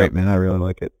 it's great, man. I really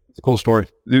like it. It's a cool story.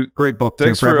 Dude, great book.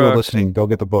 Thanks for everyone listening. Go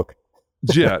get the book.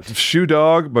 Yeah, Shoe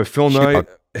Dog by Phil Knight,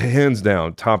 hands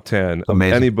down, top 10 of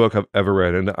any book I've ever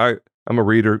read. And I'm a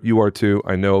reader. You are too.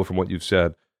 I know from what you've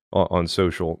said on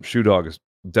social. Shoe Dog is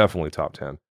definitely top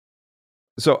 10.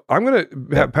 So I'm going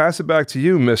to pass it back to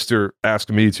you, Mr. Ask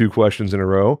Me 2 questions in a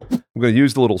row. I'm going to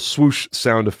use the little swoosh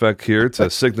sound effect here to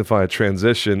signify a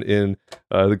transition in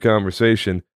the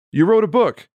conversation. You wrote a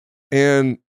book,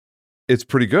 and it's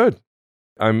pretty good.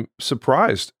 I'm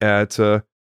surprised at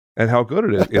how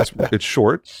good it is. It's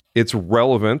short. It's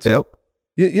relevant. Yep.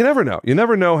 You never know. You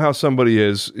never know how somebody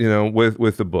is,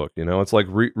 with the book. It's like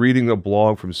reading a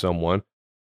blog from someone.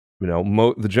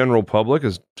 The general public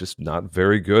is just not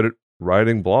very good at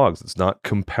writing blogs. It's not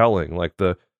compelling. Like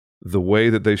the way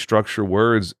that they structure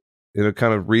words, it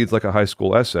kind of reads like a high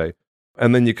school essay.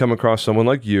 And then you come across someone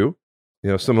like you,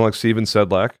 someone like Steven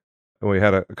Sedlak. And we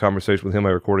had a conversation with him I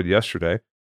recorded yesterday.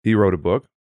 He wrote a book,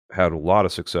 had a lot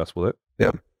of success with it.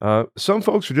 Yeah. Some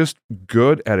folks are just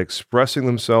good at expressing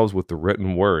themselves with the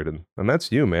written word, and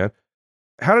that's you, man.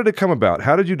 How did it come about?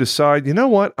 How did you decide, you know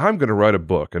what, I'm going to write a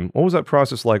book? And what was that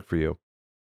process like for you?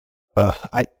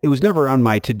 It was never on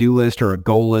my to-do list or a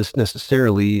goal list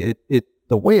necessarily.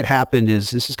 The way it happened is,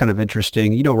 this is kind of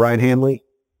interesting. You know Ryan Hanley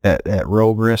at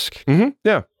Rogue Risk? Mm-hmm.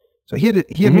 Yeah. So he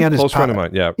had me on his close friend of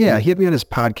mine. Yeah. Yeah, he had me on his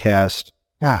podcast.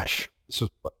 Gosh, this was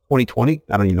 2020.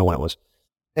 I don't even know when it was.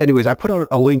 Anyways, I put out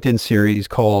a LinkedIn series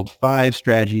called 5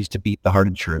 Strategies to Beat the Hard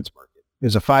Insurance Market. It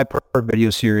was a 5-part video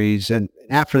series. And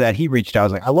after that, he reached out. I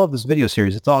was like, I love this video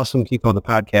series. It's awesome. Keep on the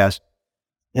podcast.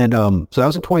 And so that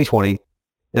was in 2020.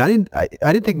 And I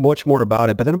didn't think much more about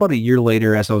it. But then about a year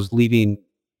later, as I was leaving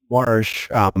Marsh,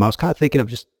 I was kind of thinking of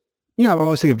just, I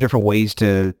always think of different ways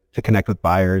to connect with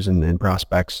buyers and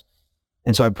prospects.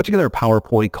 And so I put together a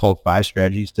PowerPoint called 5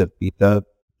 Strategies to beat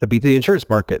the insurance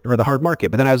market, or the hard market.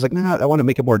 But then I was like, I want to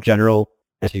make it more general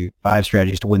to 5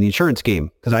 strategies to win the insurance game.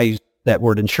 Because I use that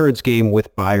word insurance game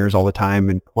with buyers all the time,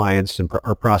 and clients and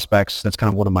or prospects. That's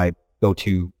kind of one of my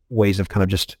go-to ways of kind of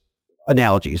just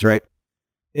analogies, right?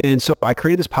 And so I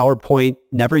created this PowerPoint,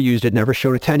 never used it, never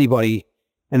showed it to anybody.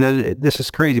 And then this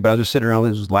is crazy, but I was just sitting around,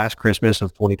 this was last Christmas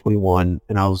of 2021,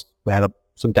 and I had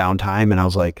some downtime, and I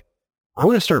was like, I'm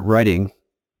going to start writing.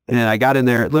 And then I got in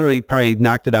there, literally probably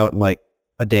knocked it out in like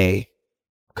a day,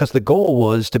 because the goal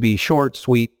was to be short,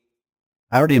 sweet.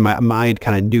 I already in my mind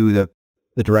kind of knew the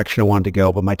direction I wanted to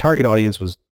go, but my target audience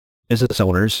was business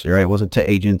owners, right? It wasn't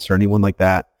to agents or anyone like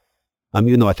that.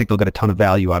 Even though I think they'll get a ton of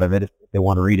value out of it if they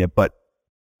want to read it, but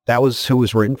that was who it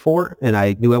was written for. And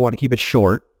I knew I wanted to keep it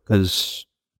short, because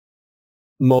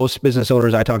most business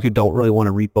owners I talk to don't really want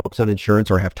to read books on insurance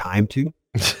or have time to.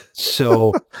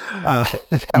 So I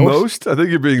think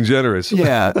you're being generous.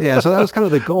 Yeah. So that was kind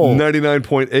of the goal.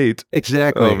 99.8.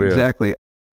 Exactly.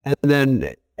 And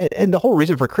then, and the whole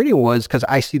reason for creating it was because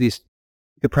I see these,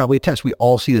 you could probably attest, we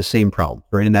all see the same problem,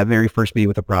 right? In that very first meeting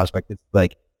with a prospect, it's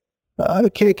like, I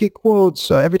can't get quotes.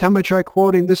 Every time I try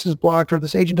quoting, this is blocked, or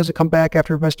this agent doesn't come back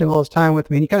after investing all this time with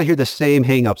me. And you kind of hear the same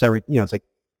hangups it's like,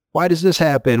 why does this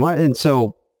happen? Why? And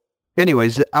so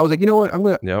anyways, I was like, you know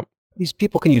what? These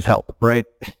people can use help, right?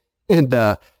 And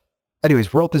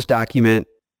anyways, wrote this document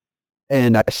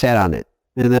and I sat on it.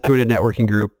 And then I joined a networking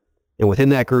group. And within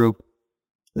that group,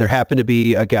 there happened to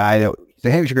be a guy that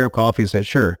said, hey, we should grab coffee. I said,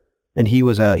 sure. And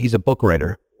he's a book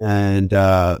writer. And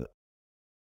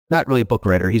not really a book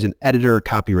writer. He's an editor,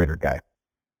 copywriter guy.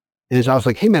 And so I was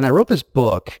like, hey, man, I wrote this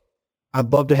book.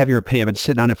 I'd love to have your opinion. I've been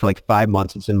sitting on it for like 5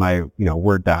 months. It's in my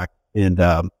Word doc. And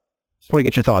just want to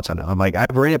get your thoughts on it. I'm like,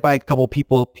 I've read it by a couple of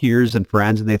people, peers and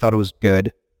friends, and they thought it was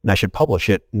good and I should publish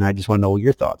it. And I just want to know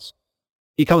your thoughts.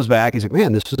 He comes back. He's like,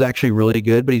 man, this was actually really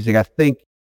good. But he's like, I think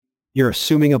you're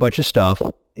assuming a bunch of stuff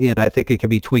and I think it can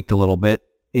be tweaked a little bit.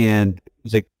 And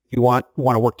he's like, if you want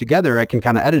to work together, I can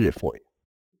kind of edit it for you.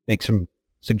 Make some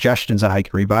suggestions on how you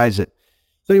can revise it.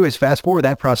 So anyways, fast forward,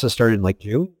 that process started in like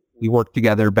June. We worked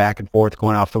together back and forth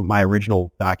going off of my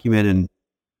original document, and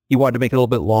he wanted to make it a little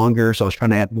bit longer. So I was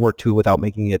trying to add more to it without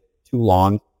making it too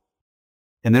long.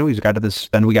 And then we got to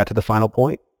the final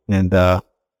point. And,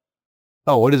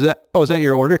 what is that? Oh, is that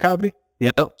your order copy?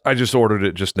 Yeah. I just ordered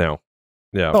it just now.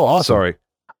 Yeah. Oh, awesome. Sorry.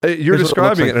 You're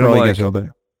describing it, and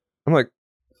I'm like,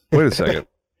 wait a second.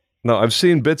 No, I've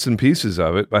seen bits and pieces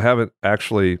of it, but I haven't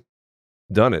actually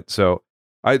done it. So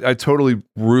I totally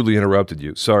rudely interrupted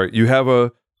you. Sorry. You have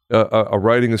a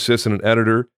writing assistant, an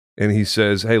editor, and he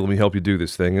says, hey, let me help you do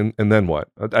this thing. And then what?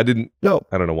 I didn't know.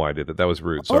 I don't know why I did that. That was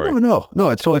rude. Sorry. Oh, no,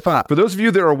 it's totally fine. For those of you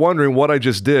that are wondering what I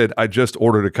just did, I just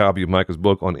ordered a copy of Micah's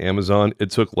book on Amazon. It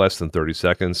took less than 30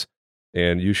 seconds,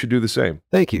 and you should do the same.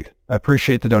 Thank you. I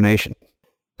appreciate the donation.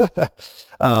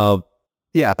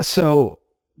 Yeah, so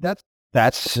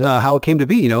that's how it came to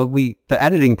be. The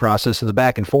editing process of the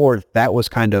back and forth, it was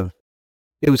kind of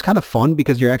fun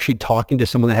because you're actually talking to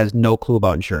someone that has no clue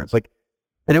about insurance.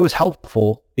 And it was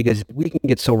helpful because we can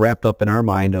get so wrapped up in our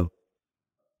mind of,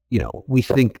 we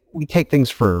take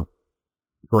things for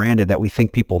granted that we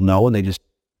think people know, and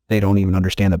they don't even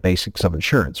understand the basics of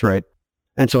insurance. Right.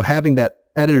 And so having that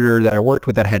editor that I worked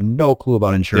with that had no clue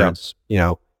about insurance,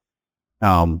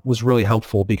 was really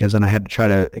helpful because then I had to try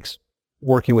to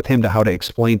working with him to how to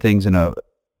explain things in a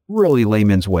really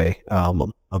layman's way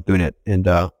of doing it. And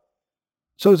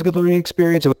so it was a good learning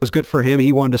experience. It was good for him.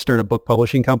 He wanted to start a book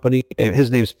publishing company.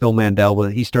 His name's Phil Mandel,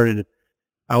 but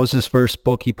I was his first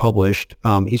book he published.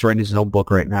 He's writing his own book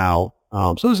right now.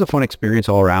 So it was a fun experience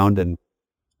all around. And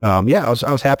I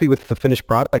was happy with the finished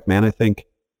product, man. I think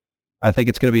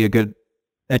it's going to be a good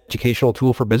educational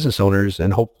tool for business owners.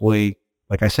 And hopefully,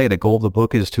 like I say, the goal of the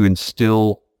book is to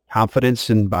instill confidence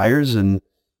in buyers and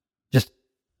just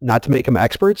not to make them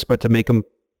experts, but to make them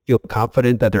feel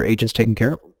confident that their agent's taking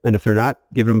care of them. And if they're not,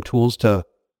 give them tools to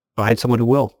find someone who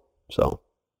will. So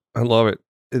I love it.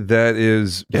 That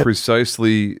is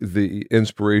precisely the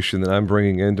inspiration that I'm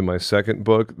bringing into my second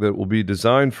book that will be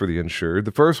designed for the insured.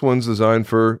 The first one's designed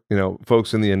for,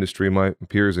 folks in the industry, my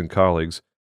peers and colleagues.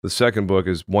 The second book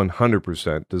is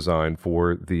 100% designed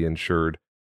for the insured,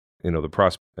 the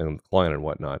prospect and client and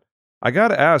whatnot. I got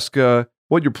to ask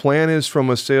what your plan is from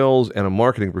a sales and a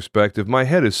marketing perspective. My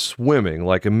head is swimming,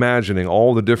 imagining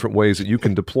all the different ways that you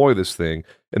can deploy this thing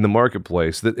in the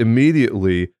marketplace that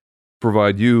immediately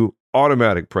provide you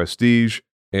automatic prestige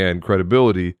and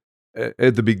credibility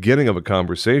at the beginning of a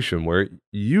conversation where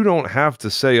you don't have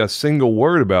to say a single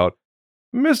word about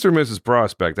Mr. and Mrs.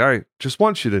 Prospect. I just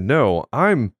want you to know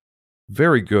I'm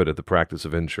very good at the practice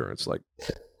of insurance.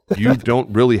 You don't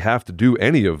really have to do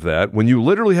any of that when you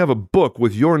literally have a book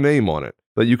with your name on it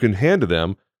that you can hand to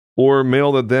them or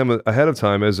mail to them ahead of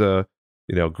time as a,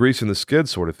 greasing the skid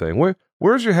sort of thing.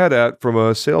 Where's your head at from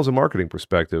a sales and marketing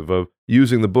perspective of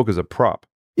using the book as a prop?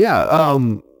 Yeah.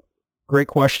 Great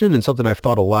question. And something I've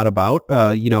thought a lot about.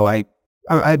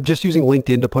 I'm just using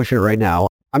LinkedIn to push it right now.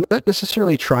 I'm not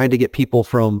necessarily trying to get people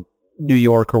from New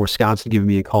York or Wisconsin giving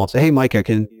me a call and say, hey, Micah,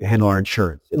 can you handle our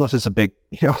insurance? Unless it's a big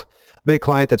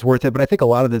client that's worth it. But I think a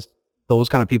lot of those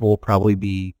kind of people will probably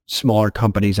be smaller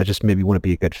companies that just maybe wouldn't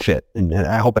be a good fit. And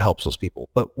I hope it helps those people.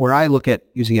 But where I look at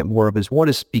using it more of is one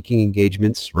is speaking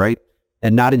engagements, right?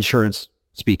 And not insurance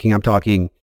speaking. I'm talking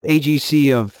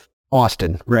AGC of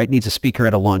Austin, right? Needs a speaker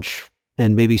at a lunch.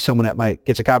 And maybe someone that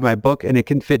gets a copy of my book and it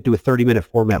can fit to a 30-minute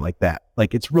format like that.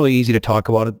 It's really easy to talk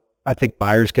about it. I think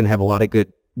buyers can have a lot of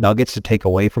good nuggets to take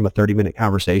away from a 30-minute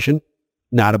conversation,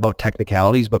 not about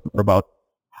technicalities, but about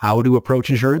how to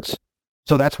approach insurance.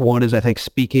 So that's one is I think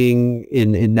speaking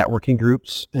in networking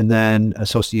groups and then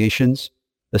associations.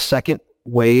 The second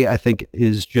way I think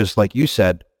is just like you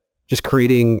said, just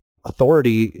creating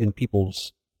authority in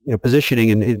people's positioning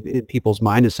in people's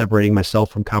mind and separating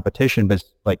myself from competition, but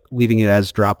like leaving it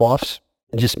as drop-offs.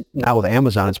 And just now with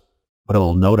Amazon, it's put a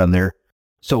little note on there.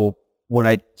 So what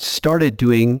I started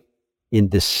doing in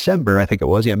December, I think it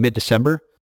was, mid-December,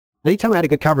 anytime I had a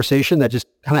good conversation that just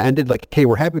kind of ended like, okay,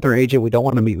 we're happy with our agent. We don't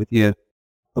want to meet with you,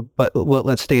 but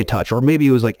let's stay in touch. Or maybe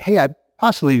it was like, hey, I'd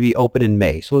possibly be open in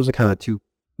May. So those are kind of two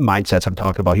mindsets I'm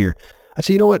talking about here. I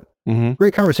said, you know what? Mm-hmm.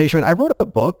 Great conversation. I wrote a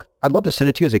book. I'd love to send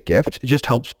it to you as a gift. It just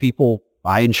helps people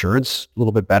buy insurance a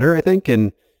little bit better, I think.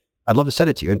 And I'd love to send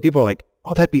it to you. And people are like,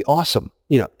 oh, that'd be awesome.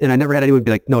 And I never had anyone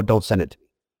be like, no, don't send it to me.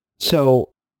 So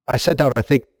I sent out, I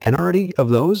think, 10 already of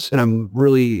those. And I'm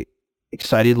really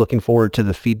excited, looking forward to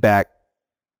the feedback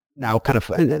now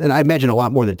and I imagine a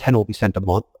lot more than 10 will be sent a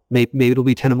month. Maybe it'll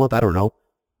be 10 a month. I don't know.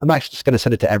 I'm not just going to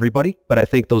send it to everybody, but I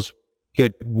think those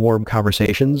good, warm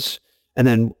conversations and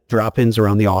then drop-ins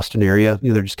around the Austin area,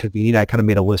 they're just convenient. I kind of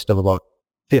made a list of about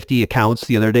 50 accounts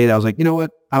the other day that I was like, you know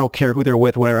what? I don't care who they're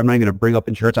with, whatever. I'm not even going to bring up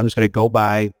insurance. I'm just going to go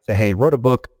by, say, hey, wrote a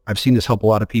book. I've seen this help a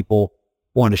lot of people.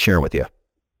 Want to share with you.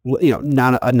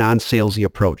 Not a non-salesy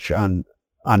approach on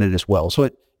it as well. So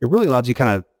it really allows you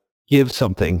kind of give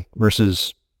something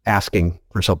versus asking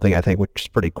for something, I think, which is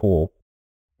pretty cool.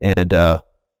 And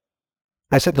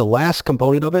I said the last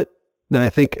component of it that I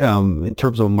think in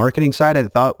terms of a marketing side, I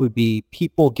thought would be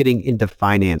people getting into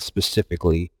finance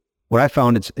specifically. What I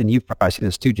found, and you've probably seen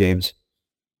this too, James,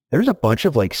 there's a bunch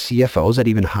of like CFOs that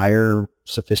even hire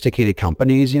sophisticated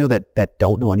companies, that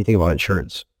don't know anything about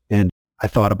insurance. And I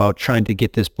thought about trying to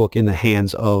get this book in the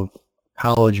hands of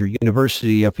college or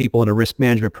university, of people in a risk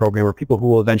management program, or people who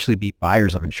will eventually be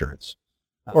buyers of insurance,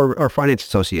 or finance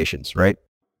associations, right?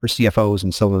 For CFOs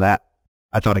and some of that.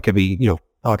 I thought it could be,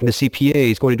 talking to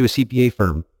CPAs, going to a CPA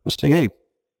firm, just saying, hey,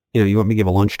 you want me to give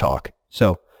a lunch talk?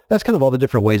 So that's kind of all the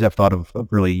different ways I've thought of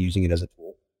really using it as a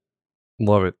tool.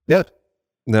 Love it. Yeah.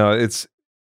 No,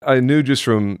 I knew just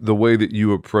from the way that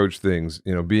you approach things,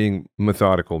 being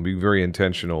methodical, being very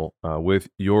intentional with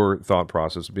your thought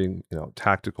process, being,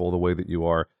 tactical the way that you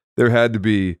are, there had to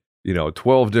be,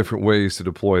 12 different ways to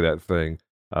deploy that thing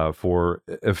for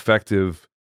effective,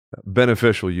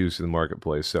 beneficial use in the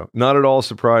marketplace. So not at all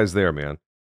surprised there, man.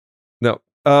 Now,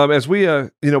 as we,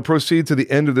 proceed to the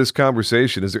end of this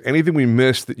conversation, is there anything we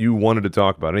missed that you wanted to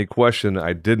talk about? Any question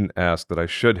I didn't ask that I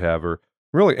should have, or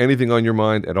really anything on your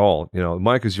mind at all?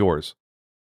 Mike is yours.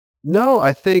 No,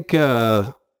 I think,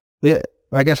 I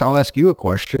guess I'll ask you a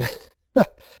question.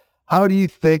 How do you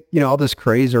think, all this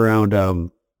craze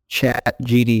around chat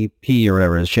GDP or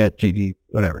whatever it is, chat GD,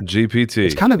 whatever. GPT.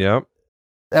 It's kind of, yep.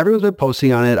 Everyone's been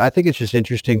posting on it. I think it's just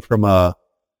interesting from a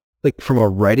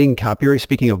writing copyright,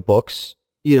 speaking of books,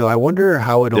 I wonder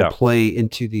how it'll play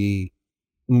into the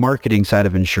marketing side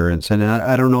of insurance. And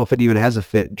I don't know if it even has a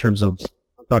fit in terms of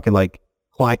talking like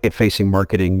client-facing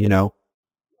marketing,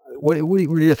 What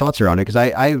are your thoughts around it? Because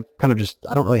I kind of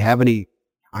I don't really have any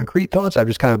concrete thoughts. I've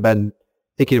just kind of been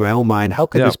thinking in my own mind, how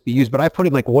could this be used? But I put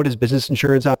in like, what is business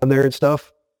insurance on there and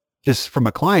stuff? Just from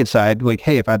a client side, like,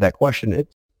 hey, if I had that question,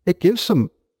 it gives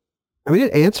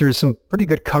it answers some pretty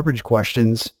good coverage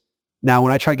questions. Now,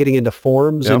 when I try getting into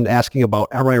forums and asking about,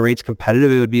 are my rates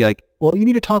competitive? It would be like, well, you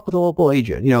need to talk with a local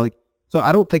agent, so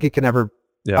I don't think it can ever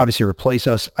obviously replace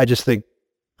us. I just think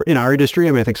in our industry,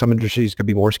 I think some industries could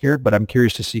be more scared, but I'm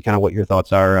curious to see kind of what your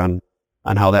thoughts are on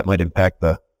how that might impact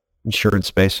the insurance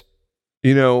space.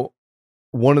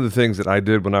 One of the things that I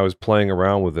did when I was playing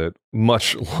around with it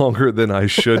much longer than I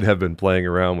should have been playing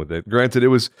around with it. Granted, it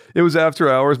was after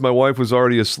hours. My wife was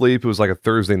already asleep. It was like a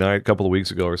Thursday night a couple of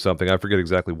weeks ago or something. I forget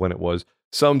exactly when it was.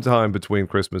 Sometime between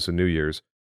Christmas and New Year's.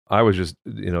 I was just,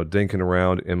 dinking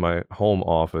around in my home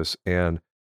office, and,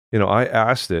 I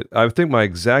asked it. I think my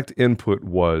exact input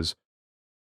was,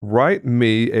 write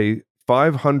me a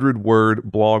 500-word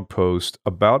blog post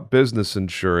about business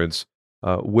insurance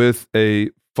with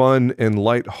a fun and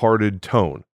lighthearted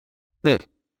tone.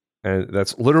 And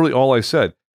that's literally all I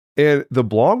said. And the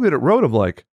blog that it wrote, I'm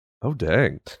like, oh,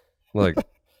 dang. Like,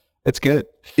 it's good.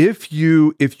 If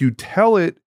you tell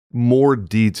it more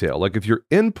detail, like if your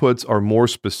inputs are more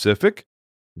specific,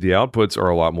 the outputs are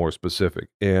a lot more specific.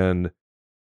 And,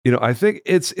 I think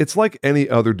it's like any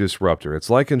other disruptor. It's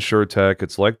like InsurTech.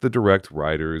 It's like the direct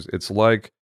writers. It's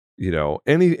like,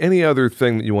 any other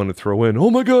thing that you want to throw in.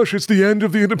 Oh my gosh, it's the end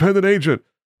of the independent agent.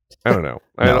 I don't know.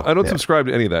 I don't subscribe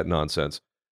to any of that nonsense.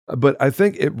 But I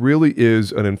think it really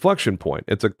is an inflection point.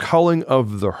 It's a culling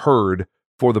of the herd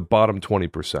for the bottom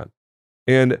 20%.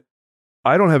 And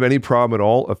I don't have any problem at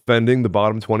all offending the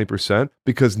bottom 20%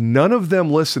 because none of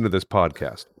them listen to this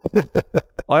podcast.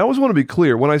 I always want to be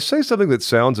clear. When I say something that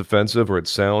sounds offensive or it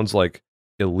sounds like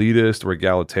elitist or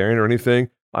egalitarian or anything,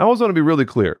 I always want to be really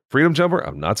clear. Freedom Jumper,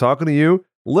 I'm not talking to you.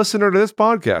 Listener to this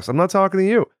podcast, I'm not talking to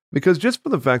you. Because just for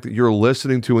the fact that you're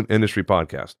listening to an industry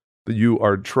podcast, that you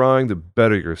are trying to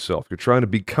better yourself, you're trying to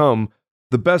become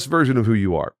the best version of who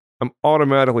you are, I'm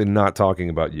automatically not talking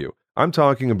about you. I'm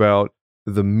talking about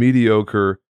the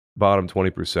mediocre bottom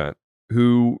 20%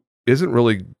 who isn't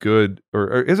really good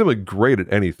or isn't really great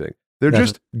at anything. They're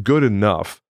just good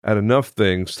enough at enough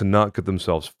things to not get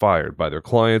themselves fired by their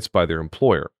clients, by their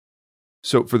employer.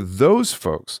 So for those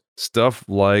folks, stuff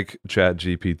like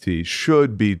ChatGPT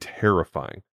should be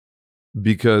terrifying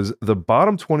because the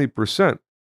bottom 20%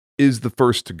 is the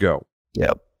first to go.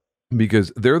 Yep.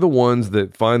 Because they're the ones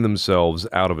that find themselves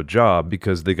out of a job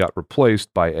because they got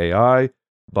replaced by AI,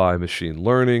 by machine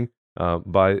learning,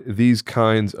 by these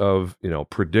kinds of,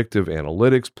 predictive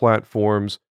analytics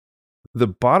platforms. The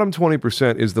bottom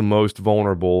 20% is the most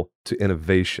vulnerable to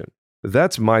innovation.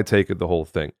 That's my take of the whole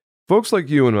thing. Folks like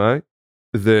you and I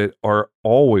that are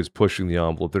always pushing the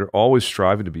envelope, that are always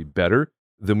striving to be better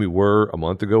than we were a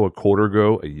month ago, a quarter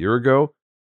ago, a year ago,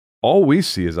 all we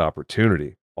see is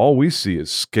opportunity. All we see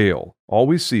is scale. All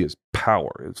we see is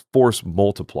power. It's force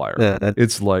multiplier.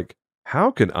 It's like,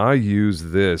 how can I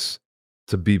use this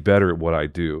to be better at what I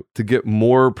do, to get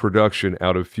more production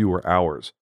out of fewer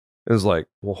hours? And it's like,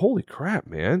 well, holy crap,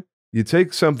 man. You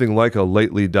take something like a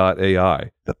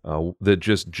lately.ai that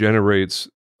just generates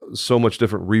so much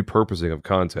different repurposing of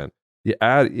content. You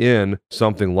add in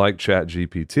something like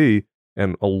ChatGPT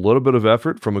and a little bit of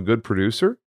effort from a good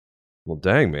producer. Well,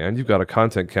 dang, man, you've got a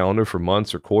content calendar for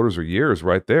months or quarters or years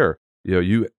right there.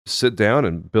 You sit down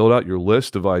and build out your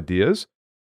list of ideas.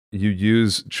 You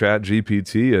use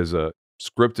ChatGPT as a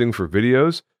scripting for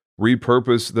videos,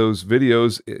 repurpose those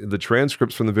videos, the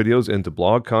transcripts from the videos into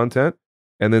blog content,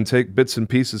 and then take bits and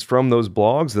pieces from those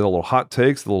blogs, the little hot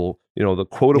takes, the little, the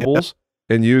quotables,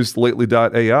 and use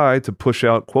lately.ai to push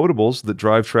out quotables that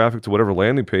drive traffic to whatever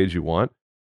landing page you want.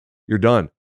 You're done.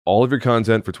 All of your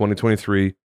content for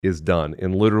 2023 is done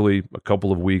in literally a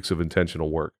couple of weeks of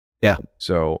intentional work. Yeah.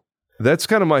 So that's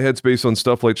kind of my headspace on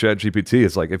stuff like ChatGPT.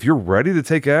 It's like, if you're ready to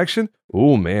take action,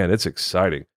 oh man, it's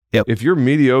exciting. Yep. If you're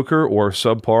mediocre or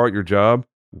subpar at your job,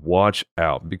 watch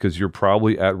out because you're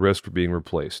probably at risk for being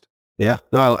replaced. Yeah.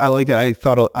 No, I like that. I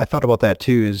thought about that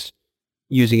too, is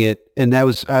using it. And that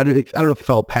was, I don't know if you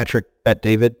follow Patrick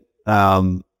Bet-David.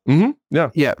 Yeah.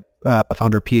 Yeah.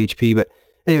 Founder of PHP. But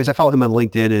anyways, I followed him on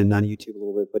LinkedIn and on YouTube a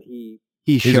little bit, but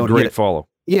he's a great follow.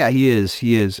 Yeah, he is.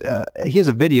 He has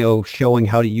a video showing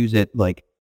how to use it like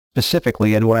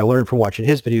specifically. And what I learned from watching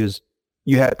his videos,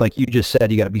 you had, like you just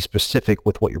said, you got to be specific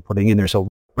with what you're putting in there. So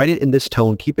write it in this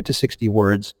tone, keep it to 60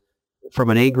 words from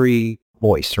an angry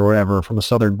voice or whatever, from a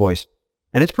Southern voice.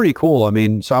 And it's pretty cool. I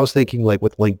mean, so I was thinking like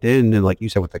with LinkedIn and like you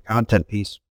said, with the content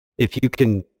piece, if you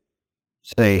can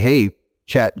say, hey,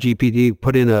 ChatGPT,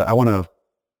 put in I want a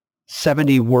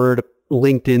 70-word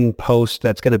LinkedIn post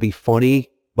that's going to be funny,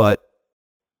 but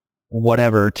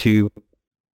whatever, to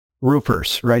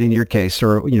roofers, right? In your case,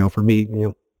 or, for me,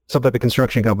 some type of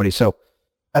construction company. So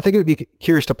I think it would be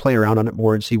curious to play around on it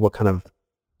more and see what kind of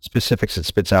specifics it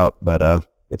spits out, but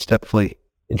it's definitely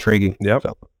intriguing. Yep.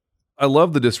 So. I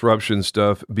love the disruption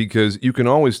stuff because you can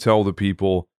always tell the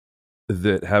people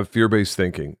that have fear-based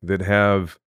thinking, that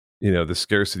have, the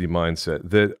scarcity mindset,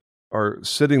 that are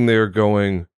sitting there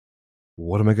going,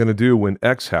 what am I going to do when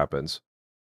X happens?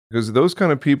 Because those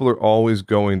kind of people are always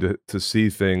going to see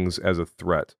things as a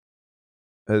threat.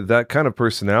 That kind of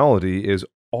personality is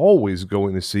always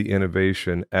going to see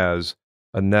innovation as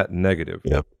a net negative.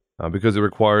 Yep. Because it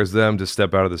requires them to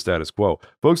step out of the status quo.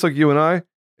 Folks like you and I,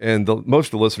 and most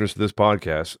of the listeners to this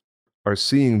podcast, are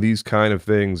seeing these kind of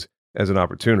things as an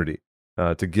opportunity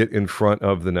to get in front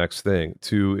of the next thing,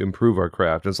 to improve our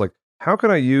craft. And it's like, how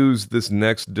can I use this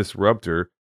next disruptor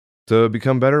to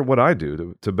become better at what I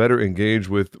do, to better engage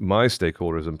with my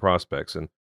stakeholders and prospects? And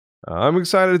I'm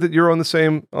excited that you're on the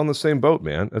same boat,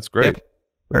 man. That's great. Yep.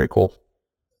 Very cool.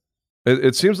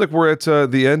 It seems like we're at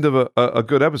the end of a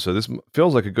good episode. This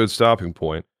feels like a good stopping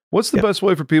point. What's the best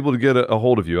way for people to get a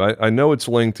hold of you? I know it's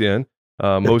LinkedIn,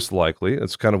 most likely.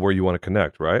 That's kind of where you want to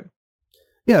connect, right?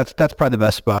 Yeah, that's probably the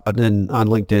best spot. And then on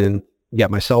LinkedIn, you got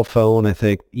my cell phone, I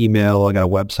think, email. I got a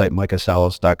website,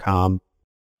 micahsalas.com.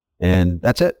 And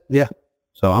that's it. Yeah.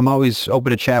 So I'm always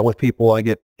open to chat with people. I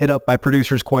get hit up by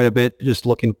producers quite a bit, just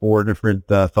looking for different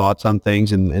thoughts on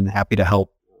things and happy to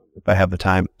help if I have the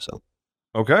time. So.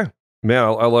 Okay. Man,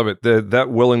 I love it.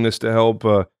 That willingness to help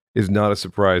is not a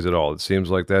surprise at all. It seems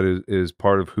like that is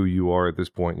part of who you are at this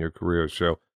point in your career.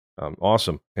 So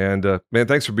awesome. And man,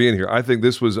 thanks for being here. I think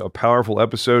this was a powerful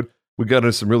episode. We got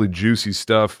into some really juicy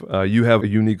stuff. You have a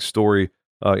unique story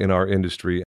in our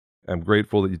industry. I'm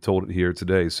grateful that you told it here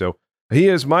today. So he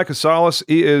is Micah Salas.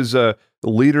 He is the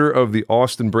leader of the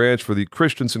Austin branch for the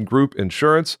Christensen Group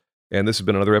Insurance. And this has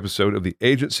been another episode of the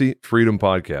Agency Freedom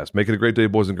Podcast. Make it a great day,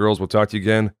 boys and girls. We'll talk to you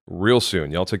again real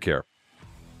soon. Y'all take care.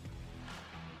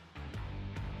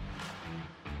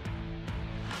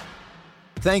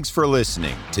 Thanks for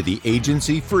listening to the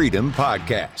Agency Freedom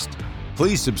Podcast.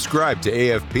 Please subscribe to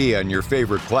AFP on your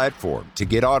favorite platform to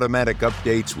get automatic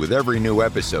updates with every new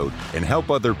episode and help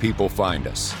other people find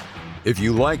us. If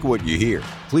you like what you hear,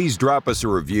 please drop us a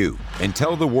review and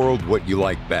tell the world what you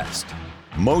like best.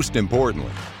 Most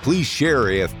importantly, please share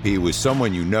AFP with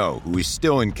someone you know who is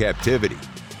still in captivity.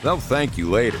 They'll thank you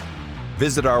later.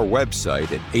 Visit our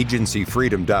website at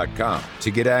agencyfreedom.com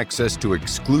to get access to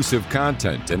exclusive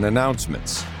content and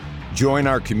announcements. Join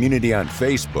our community on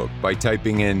Facebook by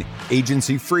typing in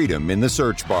Agency Freedom in the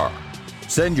search bar.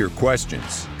 Send your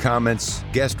questions, comments,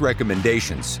 guest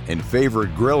recommendations, and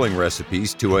favorite grilling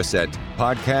recipes to us at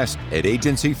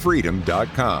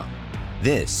podcast@agencyfreedom.com.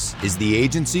 This is the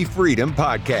Agency Freedom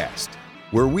Podcast,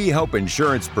 where we help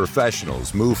insurance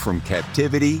professionals move from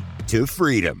captivity to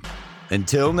freedom.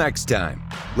 Until next time,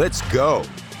 let's go.